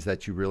companies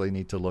that you really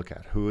need to look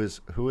at. Who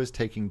is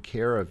taking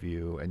care of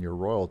you and your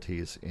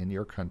royalties in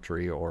your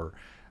country, or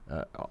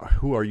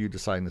who are you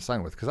deciding to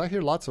sign with? Because I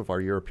hear lots of our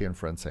European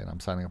friends saying, I'm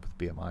signing up with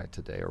BMI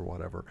today or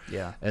whatever.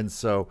 Yeah. And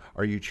so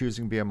are you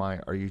choosing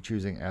BMI? Are you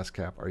choosing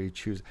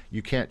ASCAP?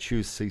 You can't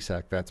choose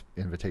CSAC. That's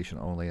invitation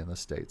only in the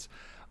States.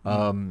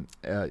 Are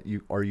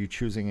you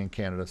choosing in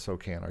Canada,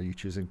 SOCAN? Are you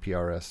choosing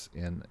PRS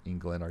in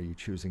England? Are you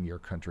choosing your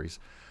country's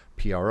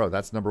PRO?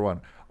 That's number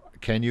one.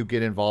 Can you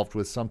get involved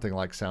with something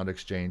like Sound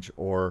Exchange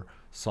or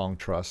Song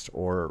Trust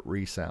or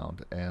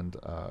Resound? And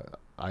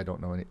I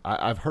don't know any.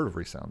 I've heard of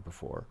Resound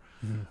before,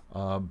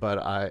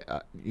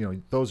 but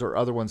those are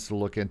other ones to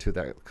look into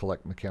that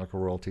collect mechanical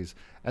royalties.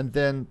 And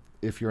then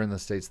if you're in the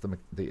States, the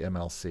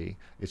MLC,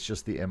 it's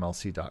just the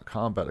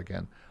MLC.com. But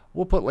again,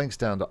 we'll put links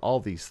down to all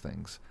these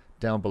things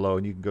down below,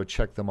 and you can go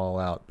check them all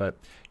out. But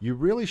you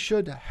really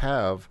should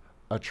have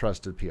a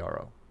trusted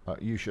PRO.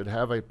 You should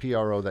have a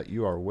PRO that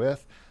you are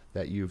with,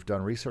 that you've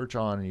done research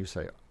on, and you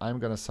say, I'm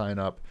going to sign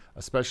up,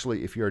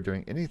 especially if you're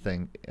doing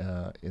anything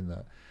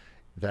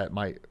that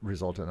might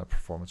result in a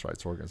performance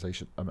rights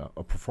organization,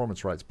 a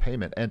performance rights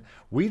payment. And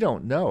we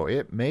don't know.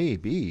 It may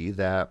be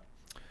that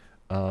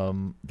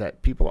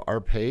that people are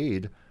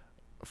paid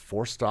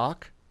for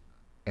stock,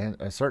 and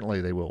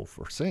certainly they will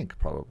for sync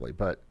probably,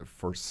 but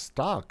for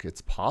stock,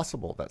 it's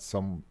possible that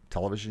some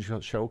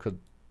television show could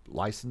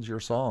license your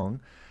song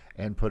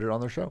and put it on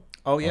their show.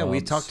 Oh yeah,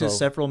 we talked to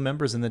several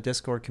members in the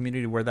Discord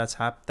community where that's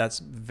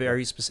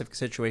very specific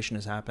situation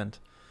has happened.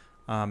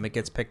 It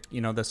gets picked,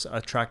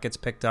 a track gets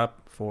picked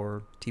up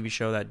for TV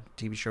show. That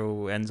TV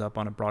show ends up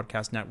on a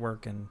broadcast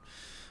network, and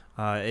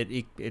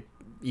it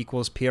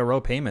equals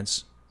PRO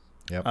payments.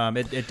 Yep.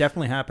 It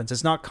definitely happens.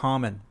 It's not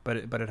common, but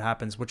it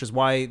happens. Which is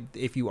why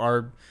if you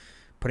are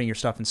putting your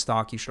stuff in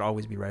stock, you should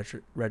always be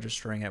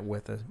registering it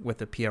with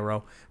a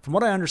PRO. From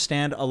what I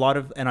understand, a lot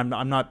of, and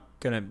I'm not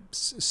gonna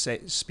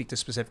speak to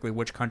specifically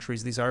which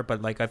countries these are,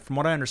 but from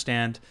what I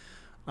understand,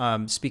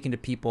 speaking to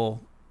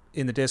people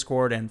in the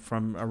Discord and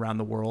from around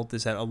the world,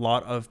 is that a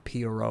lot of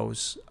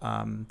PROs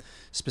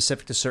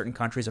specific to certain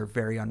countries are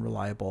very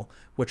unreliable,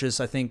 which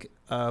is, I think,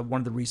 one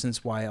of the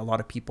reasons why a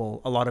lot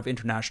of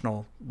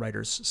international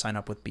writers sign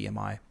up with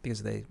BMI,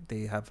 because they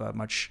have a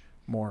much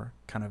more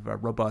kind of a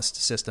robust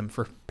system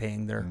for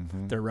paying their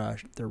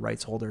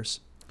rights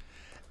holders.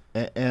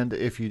 And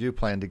if you do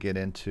plan to get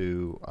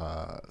into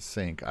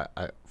sync,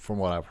 I from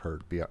what I've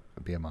heard,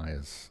 BMI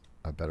is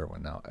a better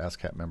one. Now,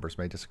 ASCAP members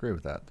may disagree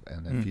with that,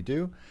 and if you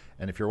do,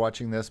 and if you're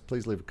watching this,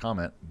 please leave a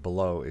comment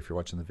below if you're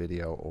watching the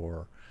video,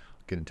 or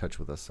get in touch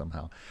with us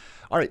somehow.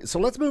 All right, so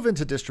let's move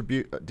into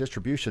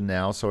distribution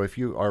now. So if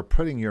you are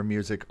putting your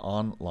music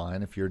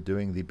online, if you're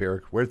doing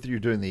whether you're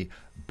doing the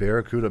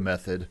Barracuda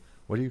method,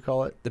 what do you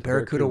call it? The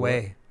Barracuda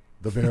way.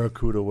 The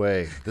Barracuda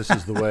way. This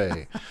is the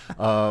way.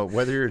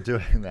 Whether you're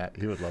doing that,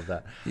 he would love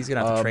that. He's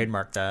going to have to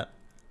trademark that.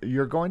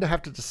 You're going to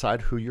have to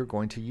decide who you're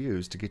going to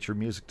use to get your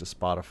music to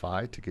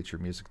Spotify, to get your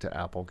music to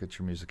Apple, get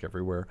your music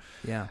everywhere.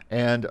 Yeah.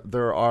 And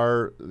there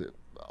are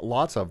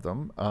lots of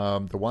them.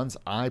 The ones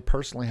I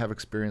personally have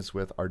experience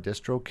with are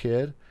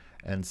DistroKid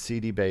and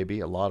CD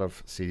Baby. A lot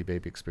of CD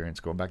Baby experience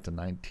going back to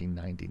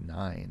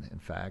 1999, in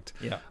fact.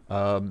 Yeah.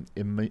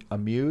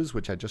 Amuse,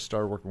 which I just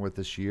started working with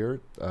this year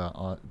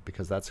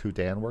because that's who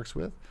Dan works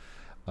with.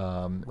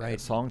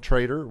 Right. Song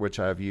Trader, which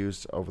I've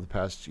used over the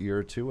past year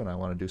or two, and I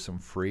want to do some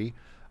free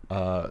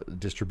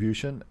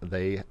distribution.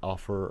 They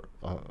offer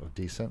a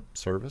decent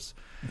service.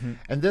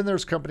 And then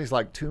there's companies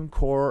like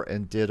TuneCore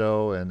and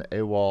Ditto and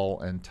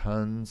AWOL and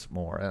tons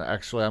more. And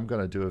actually, I'm going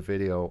to do a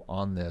video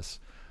on this,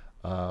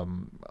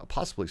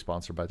 possibly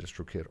sponsored by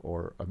DistroKid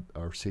or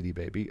CD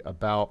Baby,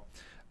 about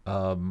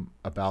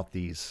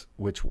these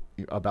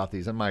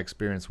and my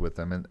experience with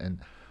them.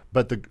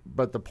 But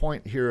the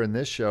point here in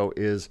this show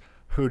is,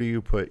 who do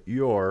you put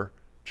your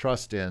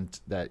trust in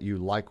that you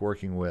like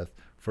working with?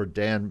 For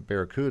Dan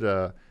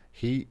Barracuda,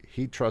 he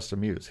trusts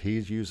Amuse.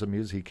 He's used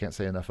Amuse. He can't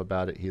say enough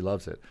about it. He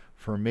loves it.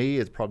 For me,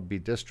 it'd probably be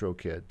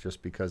DistroKid,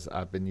 just because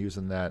I've been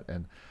using that.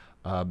 And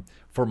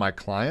for my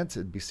clients,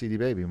 it'd be CD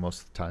Baby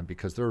most of the time,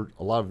 because a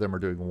lot of them are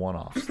doing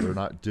one-offs. They're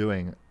not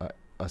doing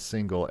a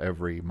single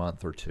every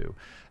month or two.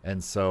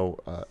 And so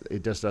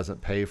it just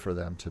doesn't pay for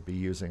them to be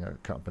using a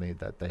company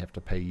that they have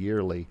to pay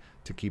yearly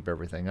to keep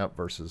everything up,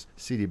 versus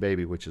CD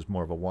Baby, which is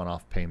more of a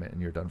one-off payment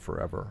and you're done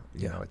forever.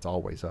 You know, it's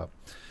always up.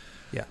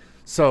 Yeah.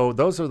 So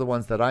those are the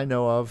ones that I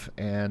know of.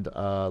 And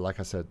like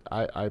I said,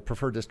 I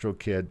prefer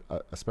DistroKid,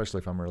 especially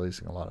if I'm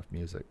releasing a lot of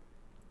music.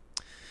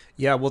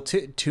 Yeah, well,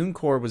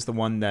 TuneCore was the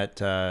one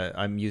that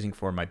I'm using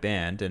for my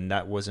band, and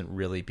that wasn't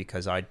really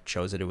because I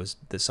chose it. It was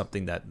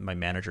something that my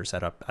manager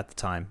set up at the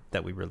time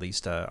that we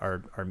released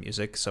our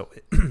music. So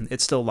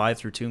it's still live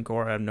through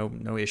TuneCore. I have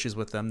no issues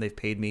with them. They've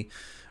paid me,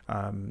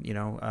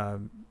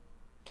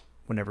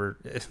 whenever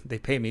they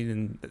pay me,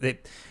 and they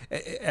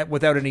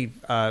without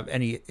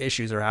any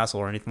issues or hassle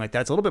or anything like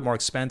that. It's a little bit more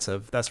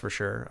expensive, that's for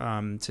sure,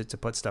 to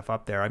put stuff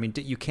up there. I mean,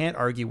 you can't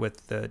argue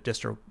with the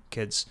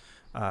DistroKid's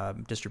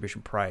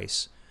distribution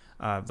price.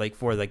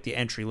 For the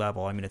entry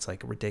level, I mean, it's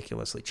like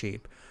ridiculously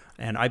cheap.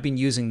 And I've been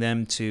using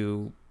them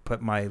to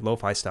put my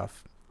lo-fi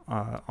stuff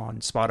on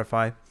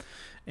Spotify,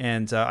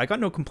 and I got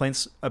no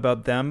complaints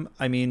about them.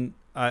 I mean,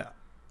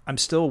 I'm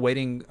still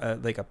waiting a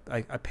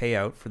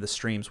payout for the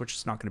streams, which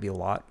is not going to be a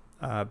lot.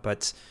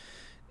 But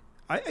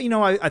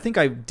I think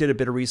I did a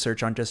bit of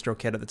research on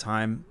DistroKid at the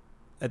time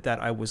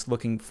that I was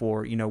looking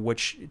for,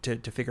 which to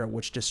figure out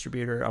which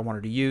distributor I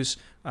wanted to use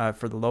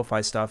for the lo-fi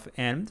stuff.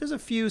 And there's a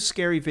few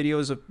scary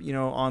videos of,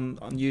 on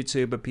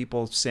YouTube of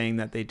people saying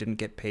that they didn't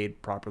get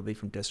paid properly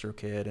from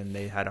DistroKid, and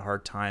they had a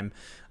hard time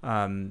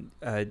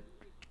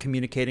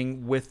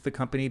communicating with the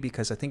company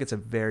because I think it's a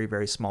very,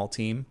 very small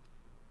team.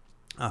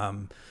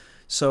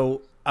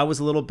 So I was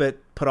a little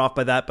bit put off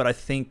by that, but I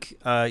think,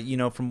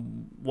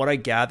 from what I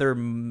gather,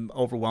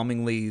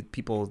 overwhelmingly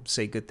people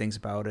say good things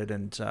about it.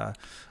 And,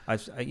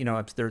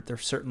 they're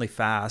certainly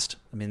fast.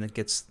 I mean,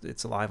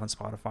 it's live on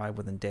Spotify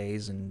within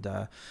days, and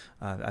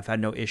I've had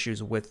no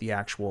issues with the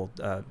actual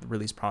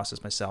release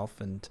process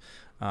myself. And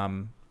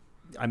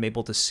I'm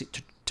able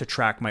to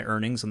track my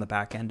earnings on the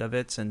back end of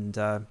it. And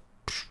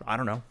I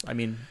don't know. I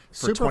mean,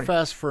 super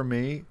fast for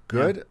me.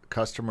 Good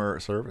customer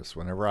service.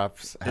 Whenever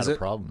I've had a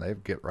problem, they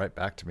get right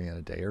back to me in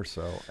a day or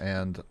so.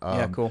 And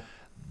cool.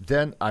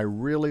 Then I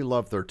really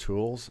love their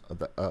tools.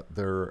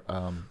 Their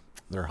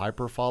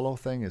hyperfollow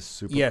thing is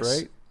super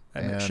great.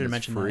 I should have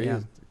mentioned that. Yeah.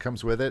 It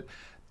comes with it.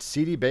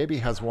 CD Baby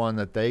has one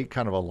that they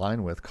kind of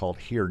align with called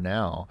Here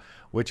Now,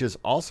 which is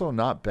also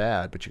not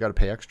bad, but you got to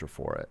pay extra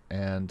for it.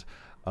 And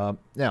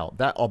now,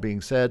 that all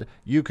being said,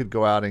 you could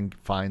go out and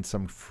find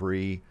some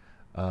free,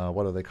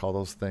 what do they call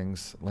those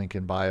things? Link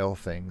in bio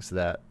things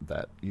that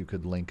you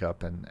could link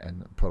up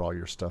and put all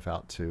your stuff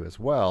out to as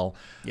well.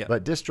 Yeah.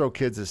 But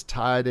DistroKids is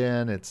tied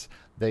in.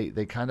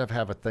 They kind of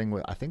have a thing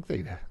with, I think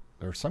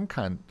they're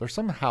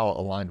somehow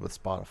aligned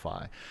with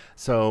Spotify.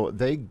 So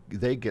they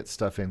get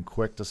stuff in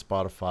quick to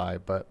Spotify,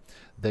 but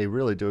they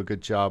really do a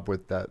good job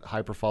with that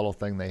hyperfollow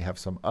thing. They have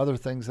some other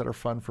things that are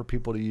fun for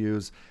people to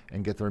use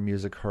and get their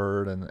music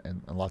heard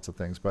and lots of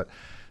things. But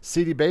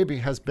CD Baby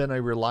has been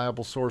a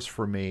reliable source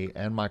for me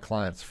and my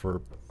clients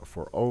for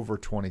over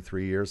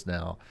 23 years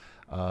now.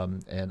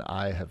 And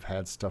I have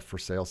had stuff for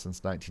sale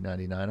since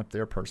 1999 up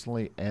there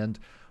personally and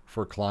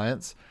for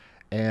clients.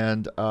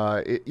 And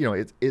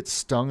it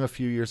stung a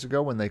few years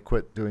ago when they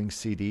quit doing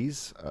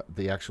CDs,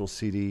 the actual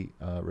CD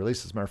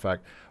release. As a matter of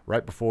fact,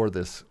 right before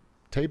this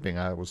taping,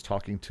 I was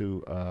talking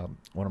to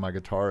one of my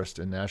guitarists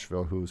in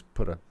Nashville who's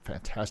put a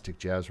fantastic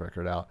jazz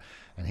record out,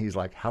 and he's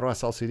like, "How do I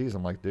sell CDs?"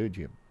 I'm like, "Dude,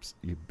 you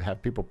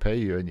have people pay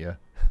you and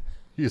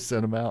you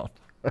send them out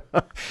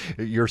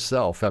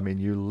yourself." I mean,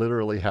 you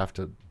literally have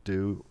to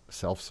do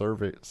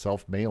self-survey,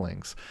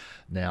 self-mailings.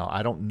 Now,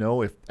 I don't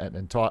know if,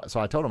 so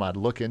I told him I'd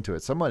look into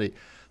it.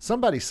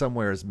 Somebody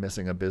somewhere is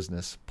missing a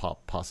business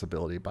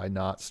possibility by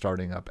not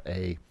starting up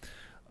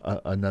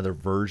another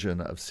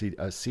version of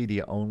a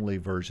CD-only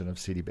version of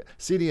CD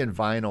and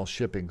vinyl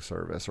shipping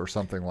service or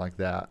something like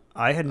that.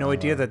 I had no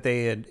idea that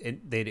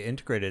they'd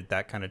integrated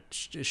that kind of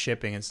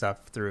shipping and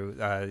stuff through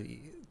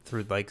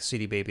like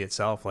CD Baby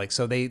itself. Like,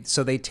 so they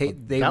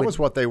was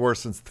what they were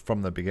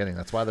from the beginning.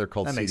 That's why they're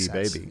called CD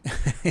Baby.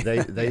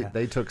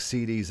 They took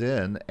CDs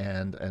in,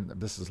 and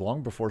this is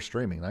long before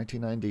streaming,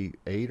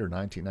 1998 or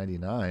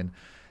 1999.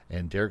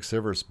 And Derek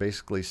Sivers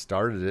basically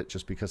started it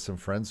just because some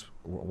friends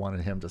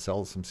wanted him to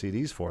sell some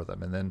CDs for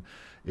them. And then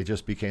it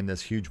just became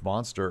this huge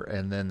monster.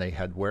 And then they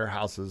had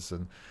warehouses,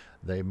 and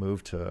they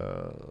moved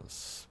to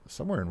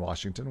somewhere in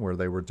Washington where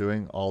they were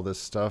doing all this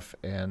stuff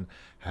and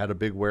had a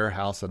big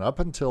warehouse. And up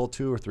until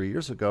 2 or 3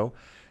 years ago,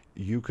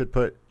 you could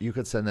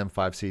send them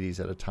 5 CDs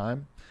at a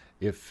time.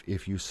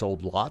 If you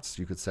sold lots,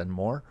 you could send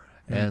more.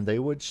 Mm-hmm. And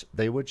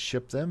they would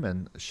ship them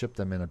in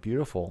a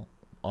beautiful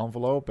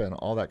envelope and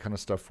all that kind of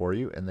stuff for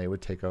you, and they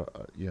would take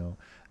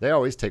they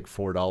always take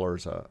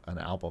 $4 an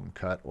album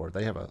cut, or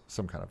they have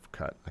some kind of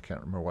cut. I can't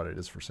remember what it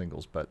is for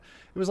singles, but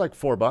it was like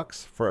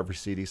 $4 for every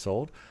CD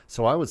sold.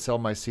 So I would sell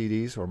my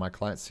CDs or my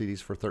client's CDs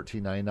for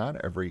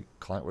 $13.99. Every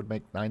client would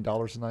make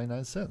 $9.99,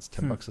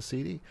 $10 a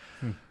CD.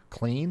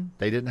 Clean.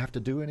 They didn't have to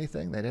do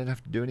anything. They didn't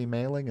have to do any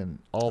mailing, and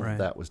all of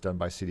that was done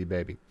by CD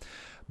Baby.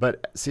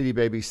 But CD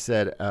Baby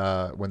said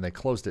when they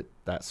closed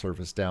that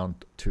service down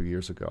 2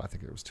 years ago, I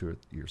think it was 2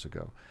 years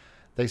ago,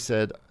 they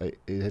said it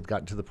had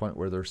gotten to the point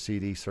where their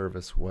CD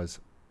service was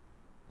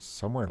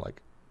somewhere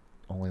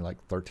only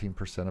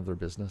 13% of their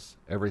business.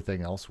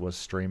 Everything else was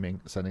streaming,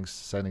 sending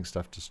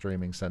stuff to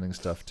streaming, sending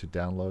stuff to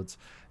downloads,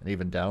 and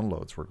even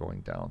downloads were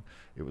going down.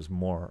 It was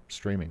more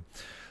streaming.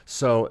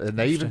 So, and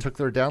they even took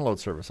their download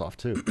service off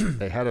too.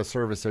 They had a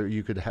service that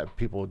you could have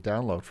people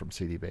download from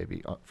CD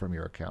Baby from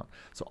your account.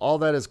 So all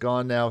that is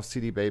gone now.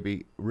 CD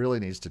Baby really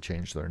needs to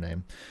change their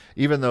name,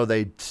 even though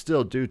they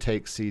still do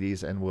take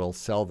CDs and will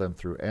sell them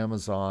through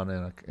Amazon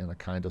in a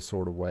kind of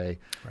sort of way.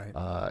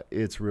 Right.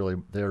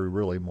 They're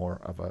really more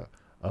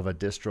of a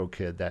distro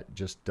kid that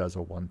just does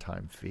a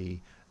one-time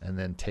fee and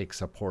then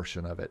takes a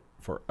portion of it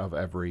of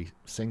every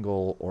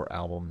single or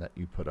album that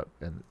you put up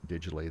in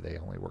digitally. They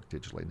only work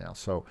digitally now.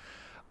 So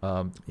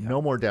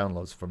no more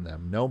downloads from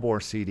them. No more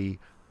CD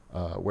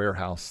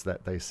warehouse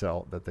that they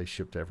sell, that they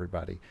ship to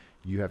everybody.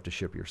 You have to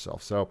ship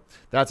yourself. So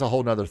that's a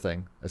whole nother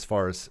thing as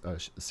far as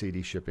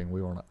CD shipping.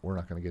 We're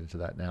not going to get into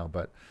that now.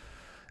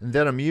 And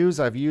then Amuse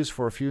I've used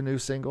for a few new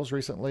singles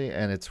recently,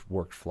 and it's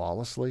worked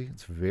flawlessly.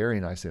 It's a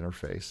very nice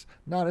interface.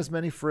 Not as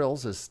many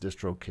frills as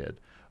DistroKid,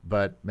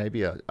 but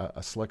maybe a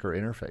slicker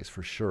interface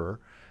for sure.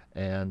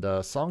 And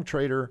Song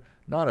Trader,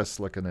 not as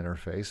slick an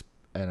interface,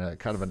 a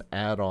kind of an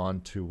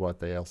add-on to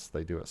what else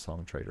they do at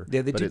SongTrader.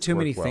 Yeah, they But do it's too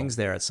many worked well. things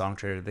there at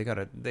SongTrader. They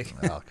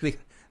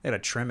gotta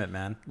trim it,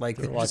 man. Like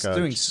they're like just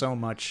doing so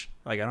much.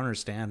 Like I don't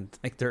understand.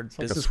 Like their It's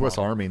like a business Swiss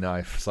model. Army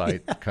knife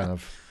site kind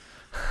of.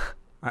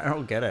 I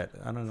don't get it.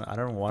 I don't know. I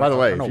don't know why. By the I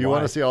way, don't know if you why.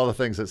 want to see all the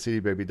things that CD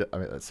Baby, that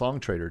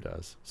SongTrader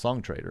does,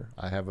 SongTrader,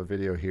 I have a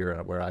video here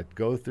where I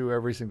go through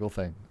every single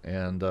thing,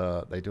 and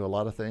they do a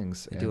lot of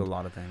things. They do a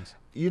lot of things.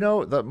 You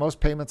know, the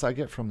most payments I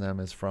get from them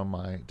is from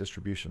my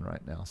distribution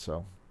right now.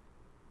 So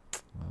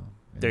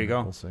there you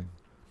go. We'll see.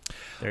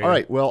 There All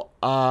right. Well,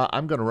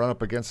 I'm going to run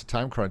up against a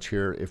time crunch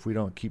here if we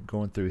don't keep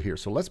going through here.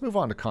 So let's move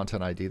on to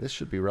Content ID. This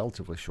should be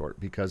relatively short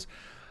because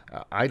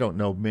I don't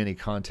know many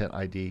Content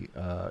ID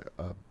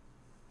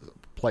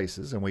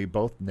places, and we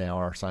both now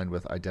are signed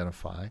with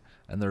Identify,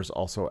 and there's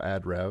also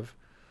AdRev.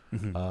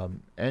 Mm-hmm.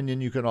 And then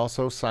you can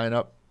also sign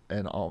up,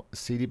 and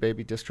CD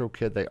Baby,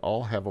 DistroKid, they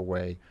all have a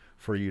way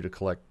for you to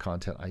collect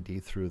Content ID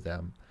through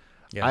them.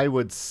 Yeah. I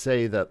would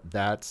say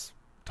that's,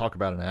 talk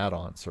about an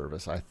add-on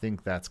service. I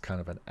think that's kind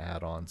of an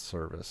add-on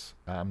service.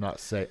 I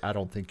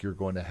don't think you're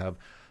going to have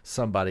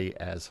somebody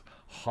as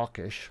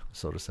hawkish,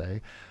 so to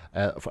say,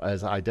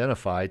 as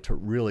Identify to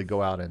really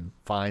go out and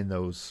find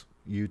those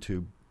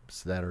YouTubes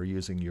that are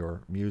using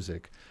your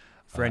music.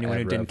 For anyone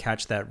who AdRev. didn't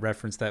catch that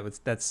reference,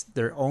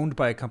 they're owned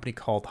by a company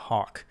called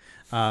Hawk.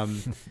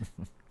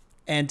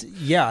 And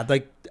yeah,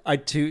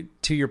 like to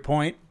your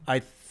point,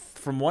 I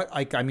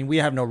mean, we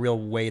have no real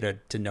way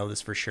to know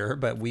this for sure,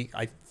 but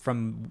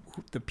from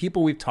the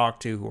people we've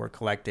talked to who are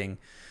collecting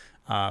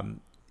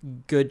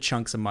good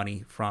chunks of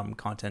money from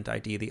Content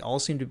ID, they all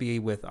seem to be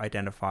with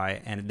Identify,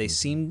 and it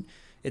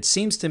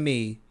seems to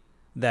me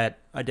that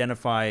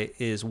Identify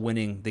is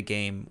winning the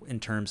game in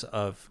terms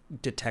of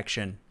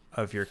detection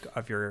of your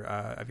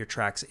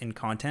tracks in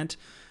content.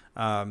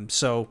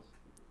 So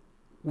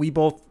we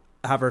both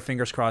have our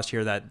fingers crossed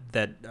here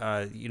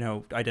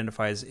that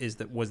Identify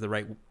was the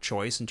right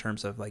choice in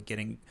terms of like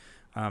getting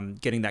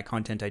that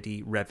Content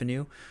ID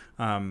revenue.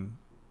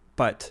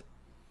 But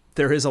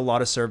there is a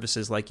lot of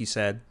services, like you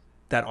said,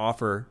 that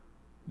offer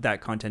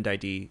that Content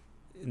ID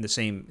in the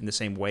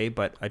same way.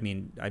 But I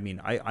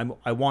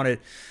want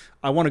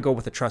to go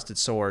with a trusted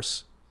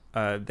source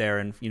there,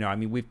 and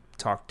we've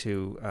talked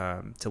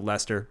to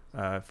Lester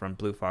from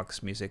Blue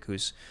Fox Music,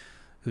 who's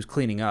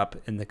cleaning up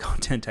in the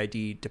Content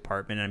ID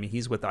department. I mean,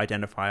 he's with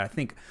Identify. I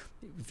think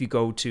if you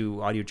go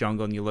to Audio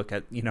Jungle and you look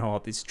at all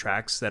these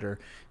tracks that are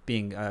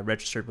being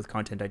registered with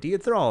Content ID,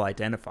 they're all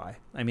Identify.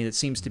 I mean, they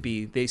seem to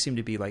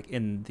be like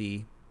in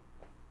the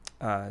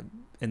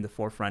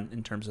forefront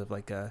in terms of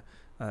like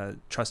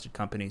trusted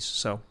companies.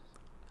 So,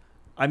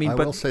 I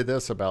will say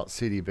this about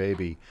CD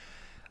Baby.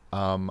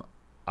 Like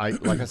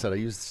I said, I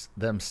use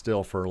them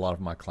still for a lot of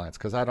my clients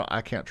because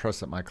I can't trust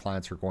that my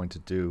clients are going to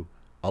do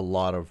a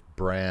lot of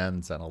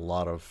brands and a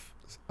lot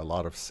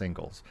of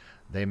singles.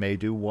 They may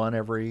do one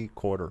every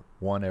quarter,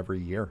 one every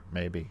year,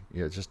 maybe.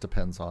 It just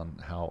depends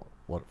on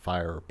what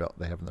fire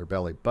they have in their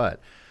belly. But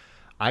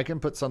I can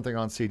put something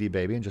on CD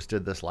Baby, and just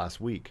did this last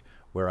week,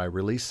 where I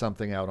release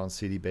something out on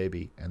CD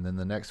Baby, and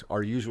then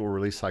our usual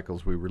release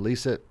cycles, we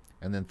release it,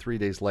 and then 3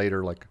 days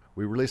later, like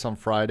we release on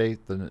Friday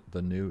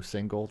the new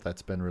single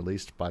that's been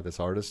released by this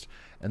artist,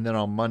 and then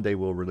on Monday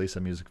we'll release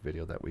a music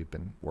video that we've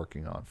been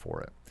working on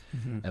for it.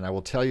 Mm-hmm. And I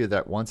will tell you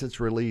that once it's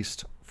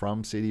released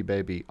from CD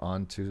Baby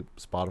onto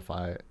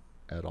Spotify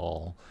at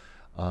all,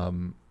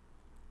 on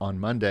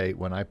Monday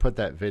when I put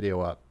that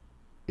video up,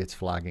 it's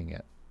flagging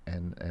it.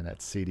 And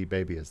that CD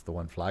Baby is the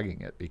one flagging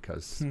it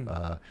because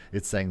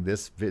it's saying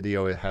this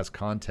video has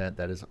content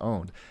that is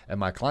owned. And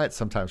my clients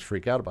sometimes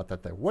freak out about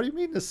that. What do you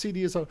mean the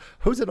CD is owned?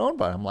 Who's it owned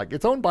by? I'm like,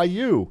 it's owned by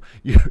you.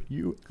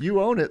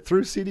 You own it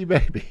through CD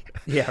Baby.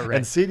 Yeah, right.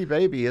 And CD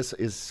Baby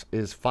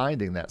is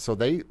finding that. So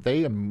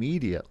they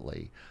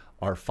immediately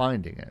are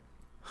finding it.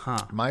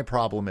 Huh. My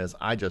problem is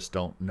I just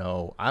don't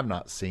know. I've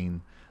not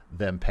seen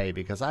them pay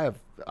because I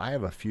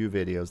have a few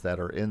videos that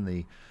are in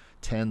the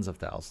tens of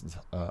thousands.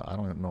 I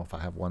don't even know if I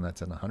have one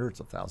that's in the hundreds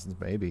of thousands,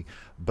 maybe,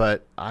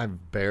 but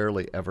I've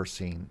barely ever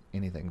seen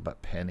anything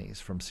but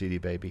pennies from CD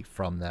Baby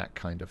from that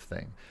kind of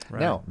thing. Right.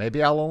 Now,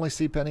 maybe I'll only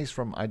see pennies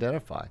from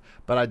Identify,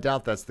 but I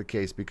doubt that's the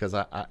case because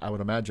I would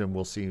imagine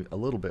we'll see a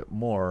little bit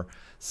more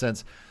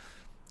since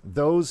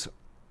those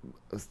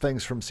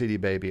things from CD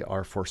Baby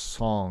are for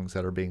songs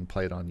that are being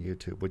played on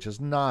YouTube, which is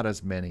not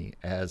as many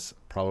as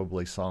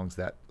probably songs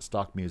that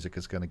stock music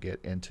is going to get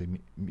into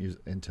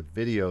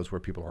videos where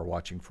people are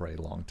watching for a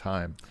long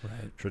time.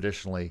 Right.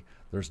 Traditionally,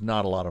 there's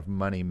not a lot of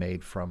money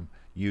made from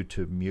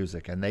YouTube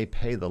music, and they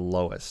pay the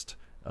lowest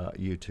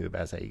YouTube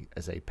as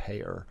a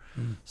payer.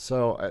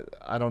 So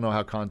I don't know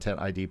how Content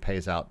ID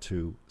pays out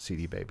to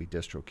CD Baby,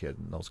 DistroKid,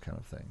 and those kind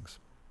of things.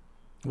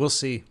 We'll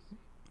see.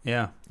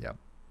 Yeah. Yeah.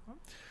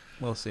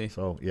 We'll see.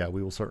 So, yeah,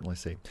 we will certainly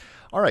see.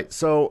 All right.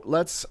 So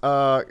let's,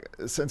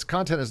 since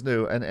content is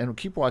new, and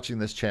keep watching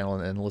this channel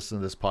and listen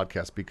to this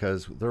podcast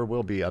because there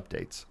will be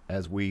updates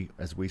as we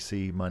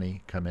see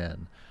money come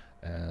in.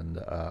 And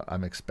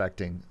I'm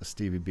expecting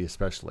Stevie B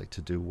especially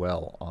to do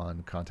well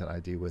on Content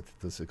ID with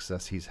the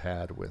success he's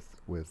had with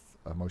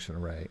Motion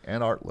Array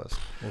and Artlist.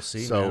 We'll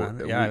see. So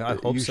man. Yeah, I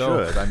hope you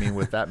so. should. I mean,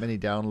 with that many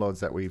downloads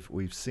that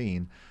we've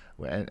seen,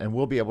 and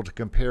we'll be able to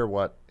compare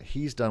what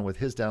he's done with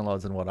his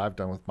downloads and what I've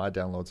done with my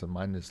downloads, and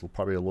mine is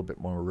probably a little bit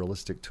more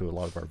realistic to a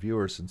lot of our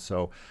viewers, and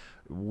so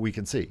we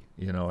can see,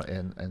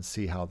 and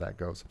see how that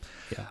goes.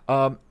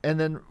 Yeah. And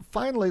then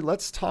finally,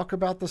 let's talk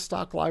about the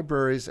stock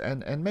libraries,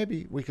 and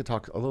maybe we could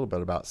talk a little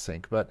bit about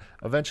sync, but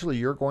eventually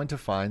you're going to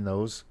find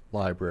those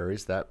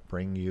libraries that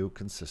bring you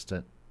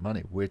consistent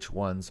money. Which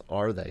ones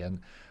are they?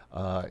 And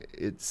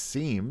it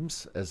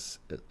seems as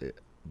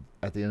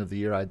at the end of the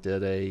year, I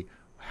did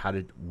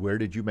where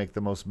did you make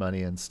the most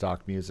money in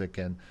stock music?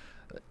 And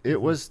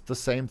it was the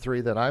same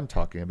three that I'm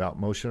talking about: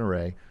 Motion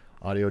Array,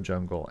 Audio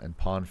Jungle, and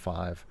Pond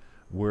 5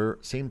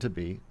 seem to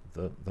be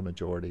the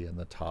majority and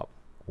the top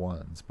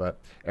ones. But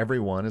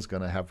everyone is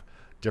going to have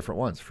different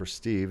ones. For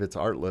Steve, it's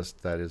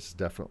Artlist that is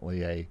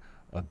definitely a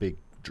big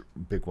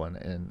one.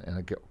 And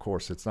of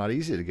course, it's not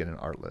easy to get an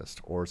Artlist,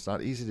 or it's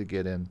not easy to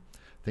get in.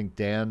 I think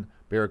Dan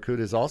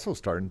Barracuda is also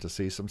starting to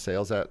see some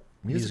sales at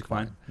Music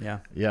Fine. Yeah.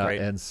 Great.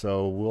 And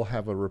so we'll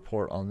have a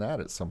report on that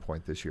at some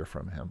point this year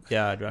from him.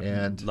 Yeah,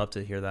 I'd love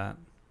to hear that.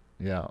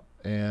 Yeah,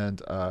 and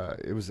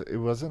it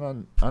was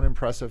an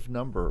unimpressive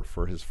number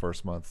for his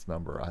first month's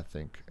number, I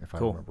think, if I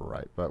remember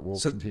right. But we'll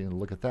continue to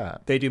look at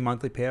that. They do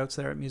monthly payouts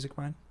there at Music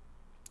Fine?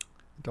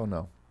 Don't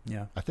know.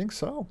 Yeah, I think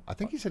so. I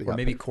think he said he or got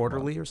maybe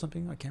quarterly or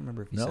something. I can't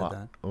remember if he said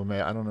that. Well,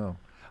 I don't know.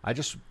 I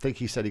just think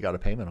he said he got a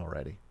payment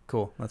already.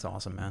 Cool, that's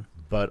awesome, man.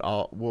 But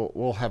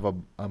we'll have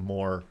a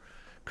more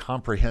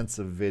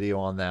comprehensive video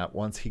on that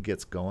once he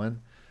gets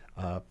going.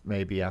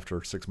 Maybe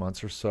after 6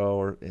 months or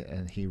so,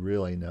 and he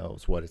really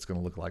knows what it's going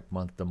to look like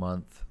month to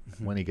month,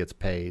 when he gets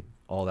paid,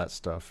 all that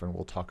stuff, and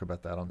we'll talk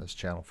about that on this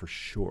channel for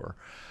sure.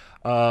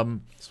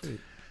 Sweet.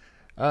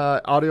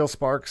 Audio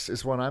Sparks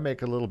is one I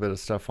make a little bit of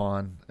stuff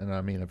on, and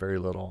I mean a very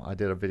little. I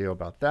did a video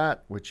about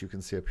that, which you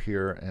can see up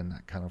here, and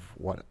kind of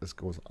what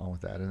goes on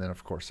with that. And then,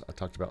 of course, I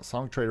talked about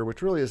Song Trader,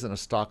 which really isn't a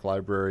stock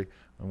library,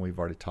 and we've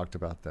already talked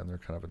about them. They're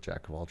kind of a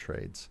jack of all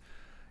trades.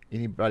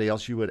 Anybody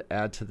else you would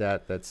add to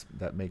that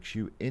that makes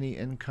you any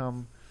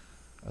income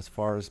as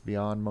far as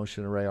beyond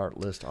Motion Array,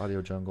 Artlist,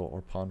 Audio Jungle,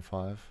 or Pond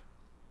 5?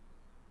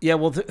 Yeah,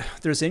 well,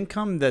 there's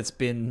income that's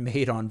been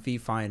made on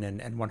VFine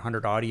and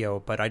 100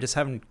 Audio, but I just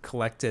haven't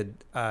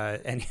collected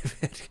any of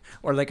it,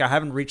 or like I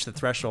haven't reached the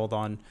threshold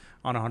on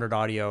 100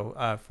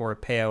 Audio for a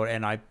payout,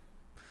 and I've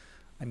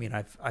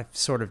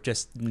sort of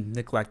just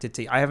neglected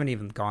to. I haven't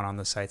even gone on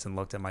the sites and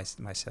looked at my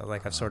sales.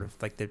 Like I've sort of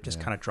they've just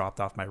kind of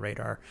dropped off my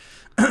radar.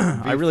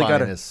 I really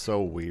got is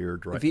so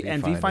weird, right?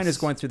 And VFine is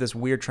going through this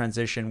weird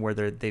transition where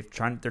they're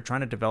trying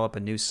to develop a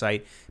new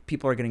site.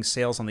 People are getting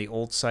sales on the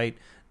old site.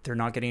 They're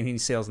not getting any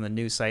sales on the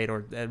new site,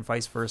 or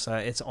vice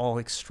versa. It's all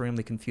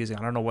extremely confusing.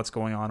 I don't know what's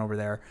going on over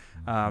there,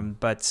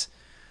 but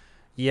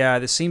yeah,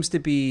 this seems to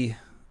be.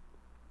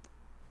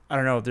 I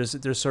don't know.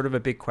 There's sort of a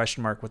big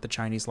question mark with the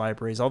Chinese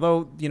libraries.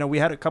 Although, we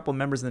had a couple of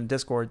members in the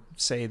Discord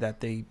say that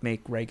they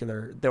make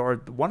regular.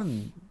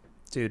 One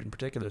dude in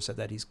particular said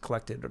that he's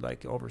collected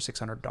like over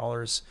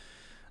 $600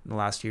 in the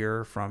last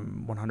year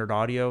from 100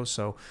 Audio.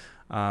 So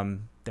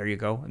there you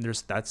go. And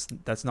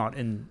that's not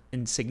an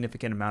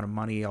insignificant amount of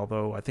money.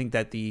 Although I think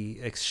that the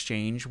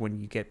exchange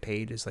when you get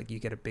paid is like you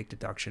get a big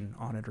deduction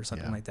on it or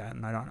something like that.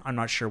 And I'm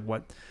not sure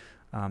what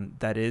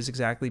that is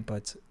exactly,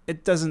 but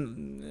it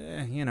doesn't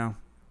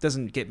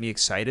doesn't get me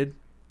excited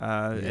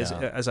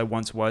as I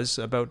once was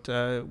about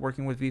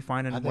working with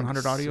VFine and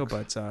 100 Audio,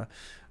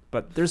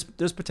 but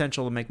there's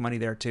potential to make money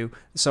there too.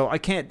 So I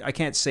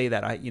can't say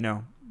that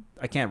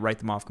I can't write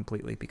them off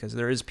completely because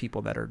there is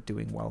people that are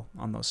doing well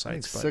on those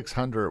sites.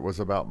 600 was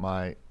about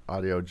my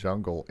Audio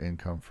Jungle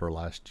income for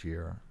last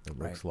year. It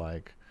looks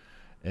like,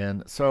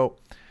 and so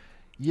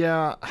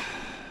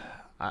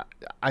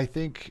I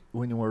think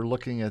when we're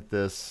looking at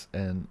this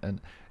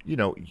and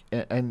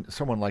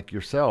someone like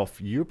yourself,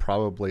 you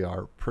probably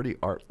are pretty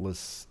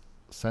Artlist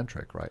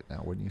centric right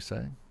now, wouldn't you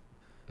say?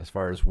 As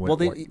far as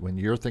when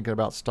you're thinking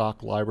about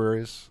stock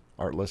libraries,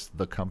 Artlist,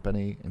 the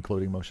company,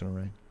 including Motion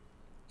Array.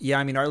 Yeah,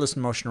 I mean, Artlist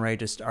and Motion Array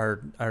just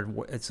are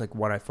it's like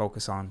what I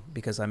focus on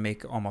because I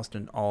make almost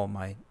all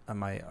my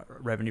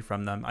revenue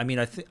from them. I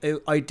mean,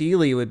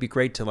 ideally it would be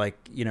great to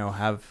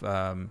have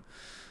an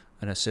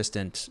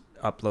assistant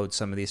upload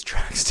some of these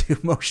tracks to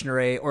Motion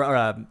Array or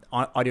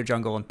Audio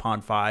Jungle and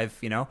Pond 5,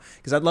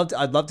 because I'd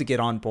love to get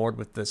on board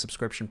with the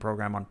subscription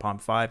program on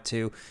Pond 5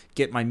 to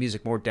get my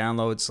music more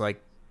downloads,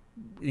 like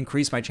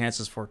increase my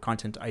chances for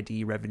Content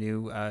ID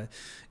revenue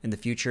in the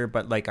future.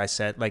 But like I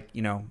said,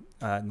 in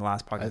the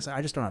last podcast,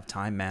 I just don't have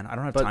time, man. I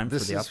don't have time for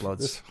the uploads.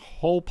 This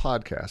whole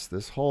podcast,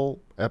 this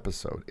whole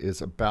episode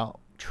is about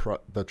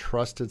the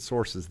trusted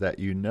sources that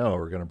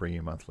are going to bring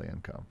you monthly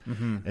income.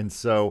 And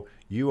so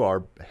you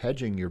are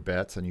hedging your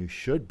bets, and you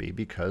should be,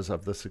 because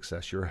of the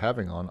success you're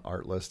having on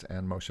Artlist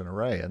and Motion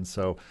Array. And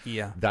so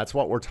that's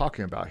what we're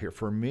talking about here.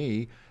 For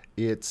me,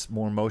 it's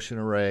more Motion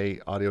Array,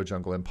 Audio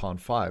Jungle, and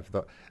Pond 5.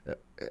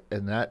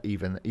 and that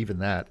even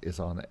that is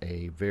on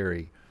a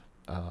very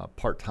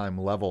part-time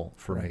level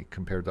for me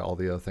compared to all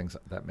the other things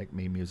that make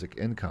me music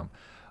income.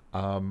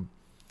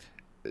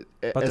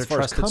 But as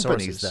far as companies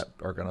sources that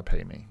are going to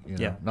pay me,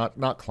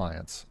 not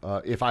clients.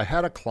 If I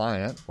had a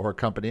client or a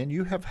company, and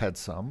you have had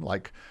some,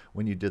 like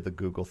when you did the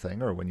Google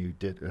thing or when you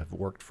have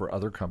worked for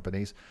other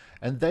companies,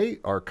 and they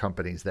are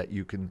companies that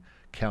you can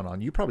count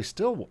on. You probably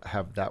still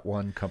have that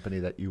one company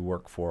that you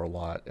work for a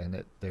lot,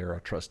 and they're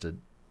a trusted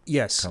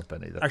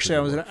company. That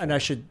actually, I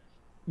should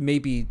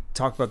maybe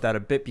talk about that a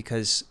bit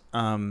because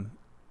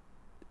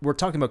we're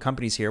talking about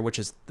companies here, which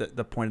is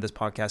the point of this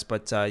podcast.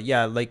 But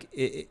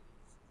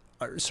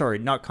sorry,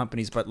 not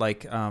companies, but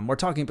like we're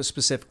talking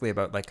specifically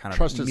about like kind of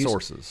trusted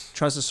sources.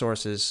 Trusted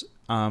sources.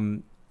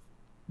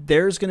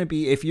 There's going to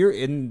be, if you're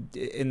in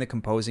the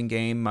composing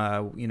game,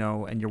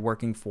 and you're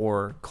working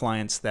for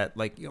clients that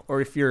like, or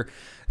if you're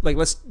like,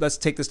 let's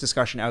take this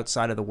discussion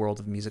outside of the world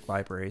of music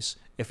libraries.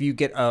 If you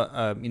get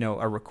a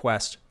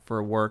request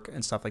for work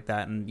and stuff like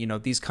that,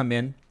 and these come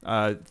in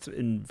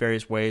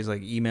various ways,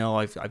 like email.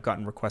 I've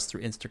gotten requests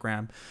through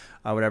Instagram,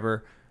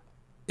 whatever.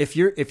 If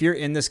you're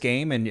in this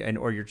game and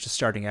or you're just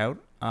starting out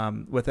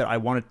with it, I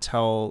want to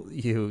tell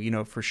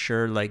you, for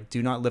sure, like,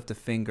 do not lift a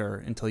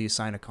finger until you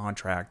sign a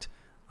contract.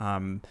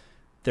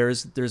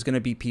 There's going to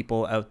be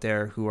people out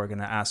there who are going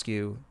to ask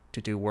you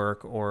to do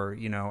work, or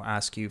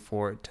ask you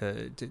for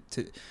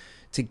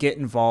to get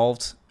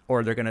involved,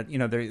 or they're going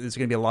to there's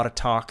going to be a lot of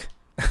talk,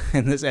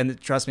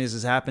 and trust me, this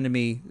has happened to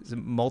me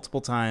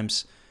multiple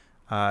times,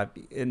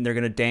 and they're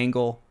going to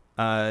dangle.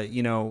 There's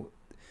going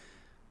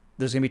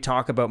to be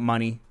talk about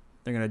money.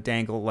 They're going to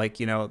dangle like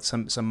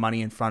some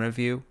money in front of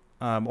you,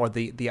 or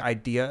the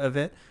idea of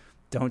it.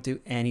 Don't do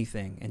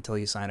anything until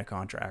you sign a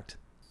contract.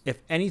 If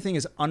anything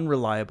is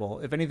unreliable,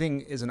 if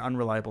anything is an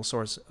unreliable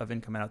source of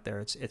income out there,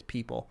 it's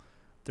people.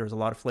 There's a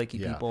lot of flaky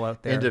people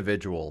out there.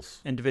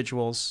 Individuals.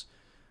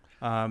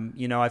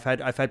 I've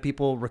had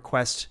people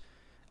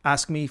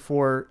ask me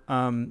for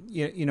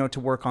to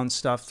work on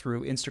stuff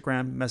through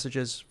Instagram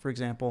messages, for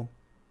example,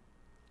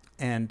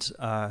 and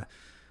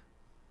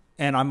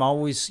I'm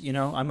always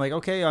I'm like,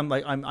 okay,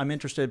 I'm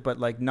interested, but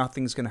like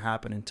nothing's going to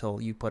happen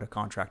until you put a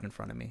contract in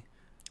front of me.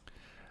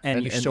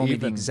 And you show me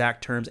the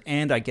exact terms,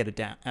 and I get it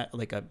down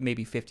like a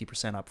maybe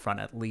 50% up front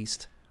at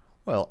least.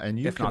 Well, and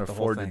you can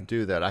afford to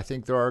do that. I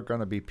think there are going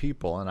to be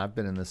people, and I've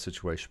been in this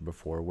situation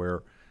before,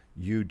 where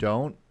you're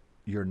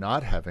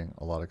not having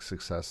a lot of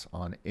success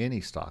on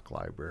any stock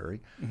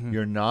library. Mm-hmm.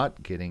 You're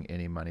not getting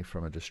any money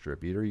from a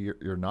distributor.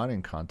 You're not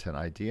in Content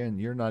ID, and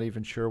you're not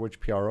even sure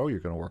which PRO you're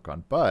going to work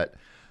on. But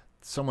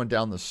someone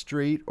down the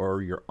street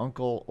or your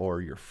uncle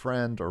or your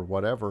friend or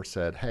whatever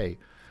said, hey,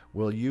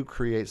 will you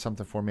create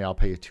something for me? I'll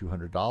pay you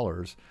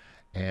 $200,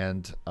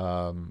 and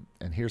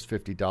here's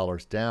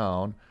 $50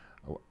 down.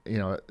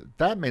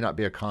 That may not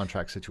be a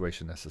contract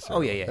situation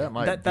necessarily. Oh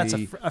yeah. That's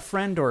a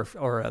friend or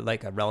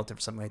like a relative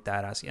or something like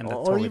that asking, or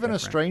totally even different. A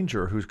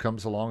stranger who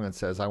comes along and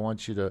says, "I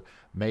want you to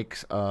make.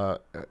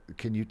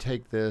 Can you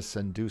take this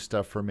and do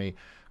stuff for me?"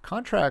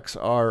 Contracts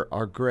are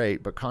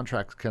great, but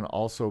contracts can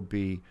also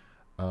be.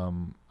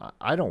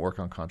 I don't work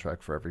on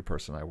contract for every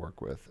person I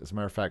work with. As a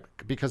matter of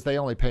fact, because they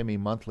only pay me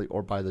monthly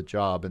or by the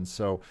job, and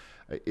so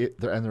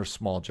they're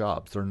small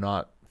jobs. They're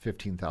not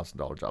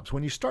 $15,000 jobs.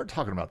 When you start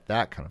talking about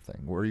that kind of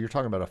thing, where you're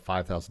talking about a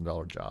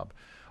 $5,000 job,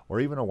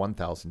 or even a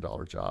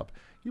 $1,000 job,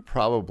 you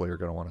probably are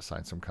going to want to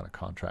sign some kind of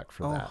contract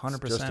for that,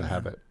 100%, just to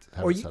have it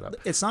set up.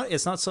 It's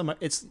not so much.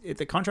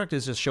 The contract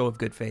is just show of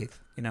good faith.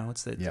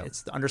 It's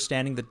the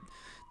understanding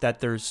that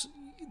there's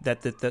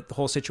that the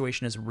whole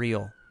situation is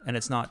real. And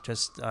it's not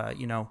just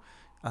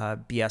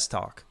BS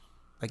talk.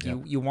 Like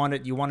you want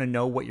to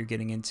know what you're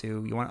getting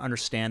into. You want to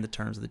understand the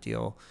terms of the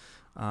deal.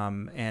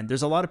 And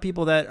there's a lot of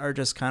people that are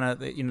just kind of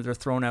they're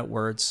throwing out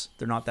words.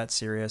 They're not that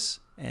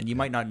serious, and you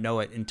might not know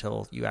it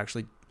until you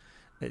actually.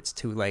 It's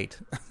too late.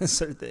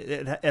 So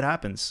it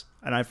happens,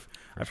 and I've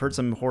heard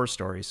some horror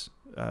stories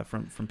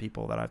from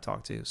people that I've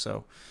talked to.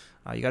 So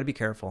you got to be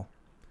careful.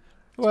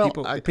 Well,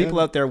 people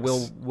out there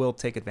will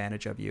take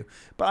advantage of you,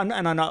 but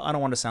I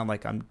don't want to sound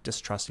like I'm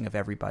distrusting of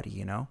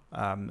everybody.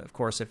 Of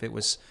course, if it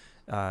was,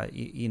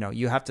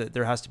 you have to.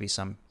 There has to be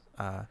some,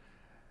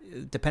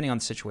 depending on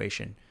the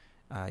situation.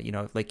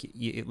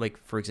 Like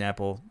for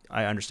example,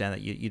 I understand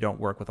that you don't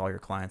work with all your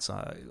clients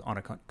on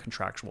a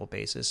contractual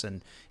basis,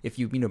 and if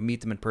you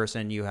meet them in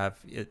person,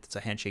 it's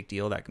a handshake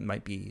deal that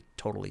might be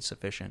totally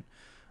sufficient.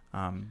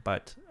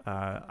 But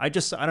I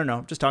don't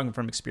know. Just talking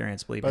from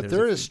experience, believe me. But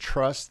there is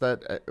trust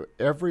that at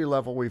every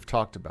level we've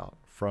talked about,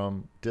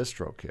 from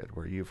DistroKid,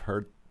 where you've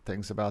heard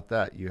things about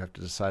that. You have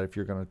to decide if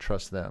you're going to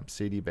trust them.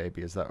 CD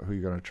Baby, is that who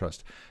you're going to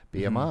trust?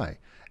 BMI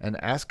and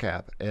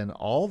ASCAP and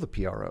all the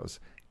PROs.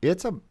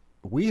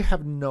 We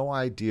have no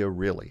idea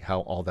really how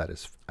all that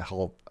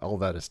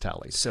is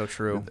tallied. So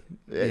true.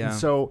 And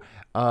so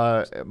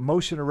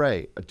Motion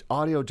Array,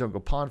 Audio Jungle,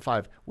 Pond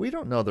 5, we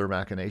don't know their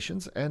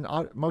machinations, and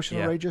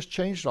Motion Array just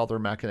changed all their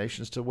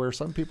machinations to where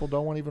some people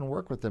don't want to even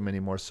work with them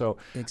anymore. So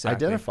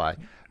identify.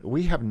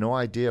 We have no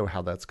idea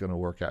how that's going to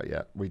work out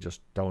yet. We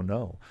just don't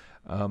know.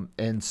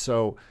 And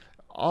so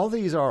all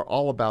these are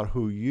all about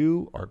who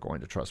you are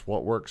going to trust,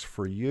 what works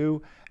for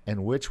you,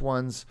 and which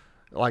ones.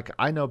 Like,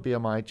 I know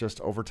BMI just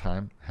over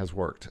time has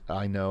worked.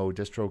 I know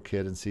Distro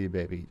Kid and CD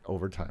Baby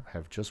over time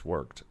have just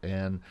worked.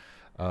 And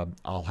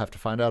I'll have to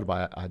find out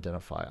about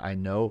Identify. I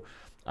know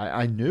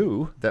I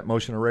knew that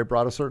Motion Array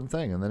brought a certain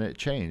thing, and then it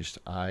changed.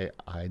 I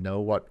know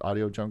what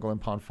Audio Jungle and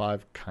Pond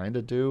 5 kind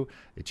of do.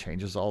 It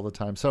changes all the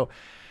time. So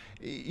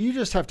you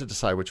just have to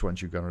decide which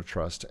ones you're going to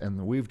trust.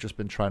 And we've just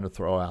been trying to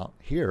throw out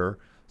here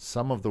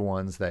some of the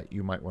ones that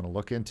you might want to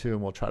look into,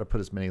 and we'll try to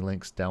put as many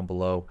links down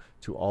below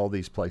to all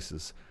these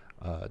places.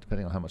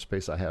 Depending on how much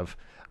space I have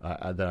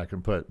that I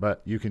can put.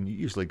 But you can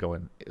usually go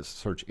and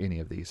search any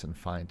of these and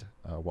find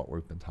what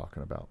we've been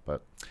talking about.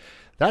 But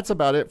that's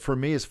about it for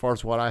me as far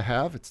as what I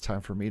have. It's time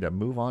for me to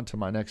move on to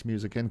my next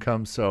music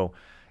income. So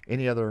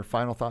any other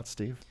final thoughts,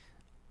 Steve?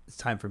 It's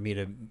time for me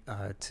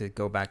to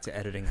go back to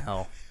editing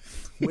hell.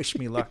 Wish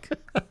me luck.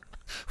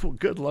 Well,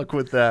 good luck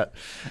with that.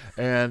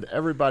 And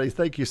everybody,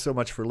 thank you so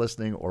much for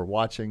listening or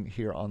watching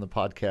here on the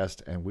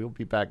podcast. And we'll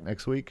be back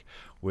next week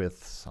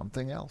with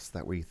something else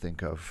that we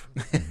think of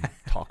and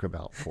talk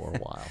about for a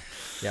while.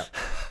 Yeah.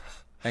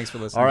 Thanks for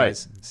listening, all right,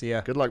 guys. See ya.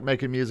 Good luck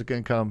making music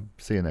income.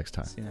 See you next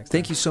time.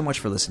 Thank you so much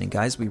for listening,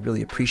 guys. We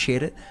really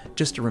appreciate it.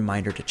 Just a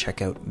reminder to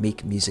check out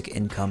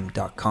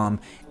makemusicincome.com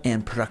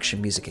and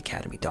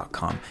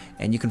productionmusicacademy.com.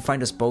 And you can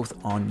find us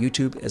both on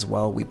YouTube as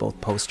well. We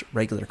both post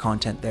regular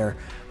content there.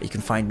 You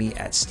can find me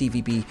at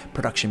Stevie B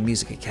Production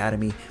Music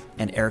Academy,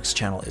 and Eric's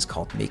channel is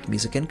called Make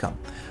Music Income.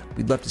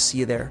 We'd love to see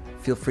you there.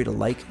 Feel free to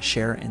like,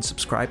 share, and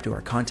subscribe to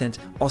our content.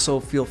 Also,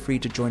 feel free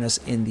to join us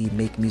in the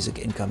Make Music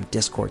Income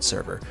Discord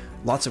server.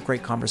 Lots of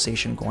great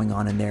conversation going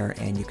on in there,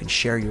 and you can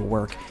share your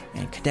work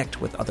and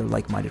connect with other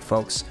like-minded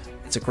folks.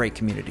 It's a great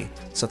community.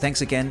 So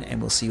thanks again,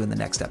 and we'll see you in the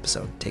next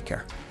episode. Take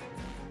care.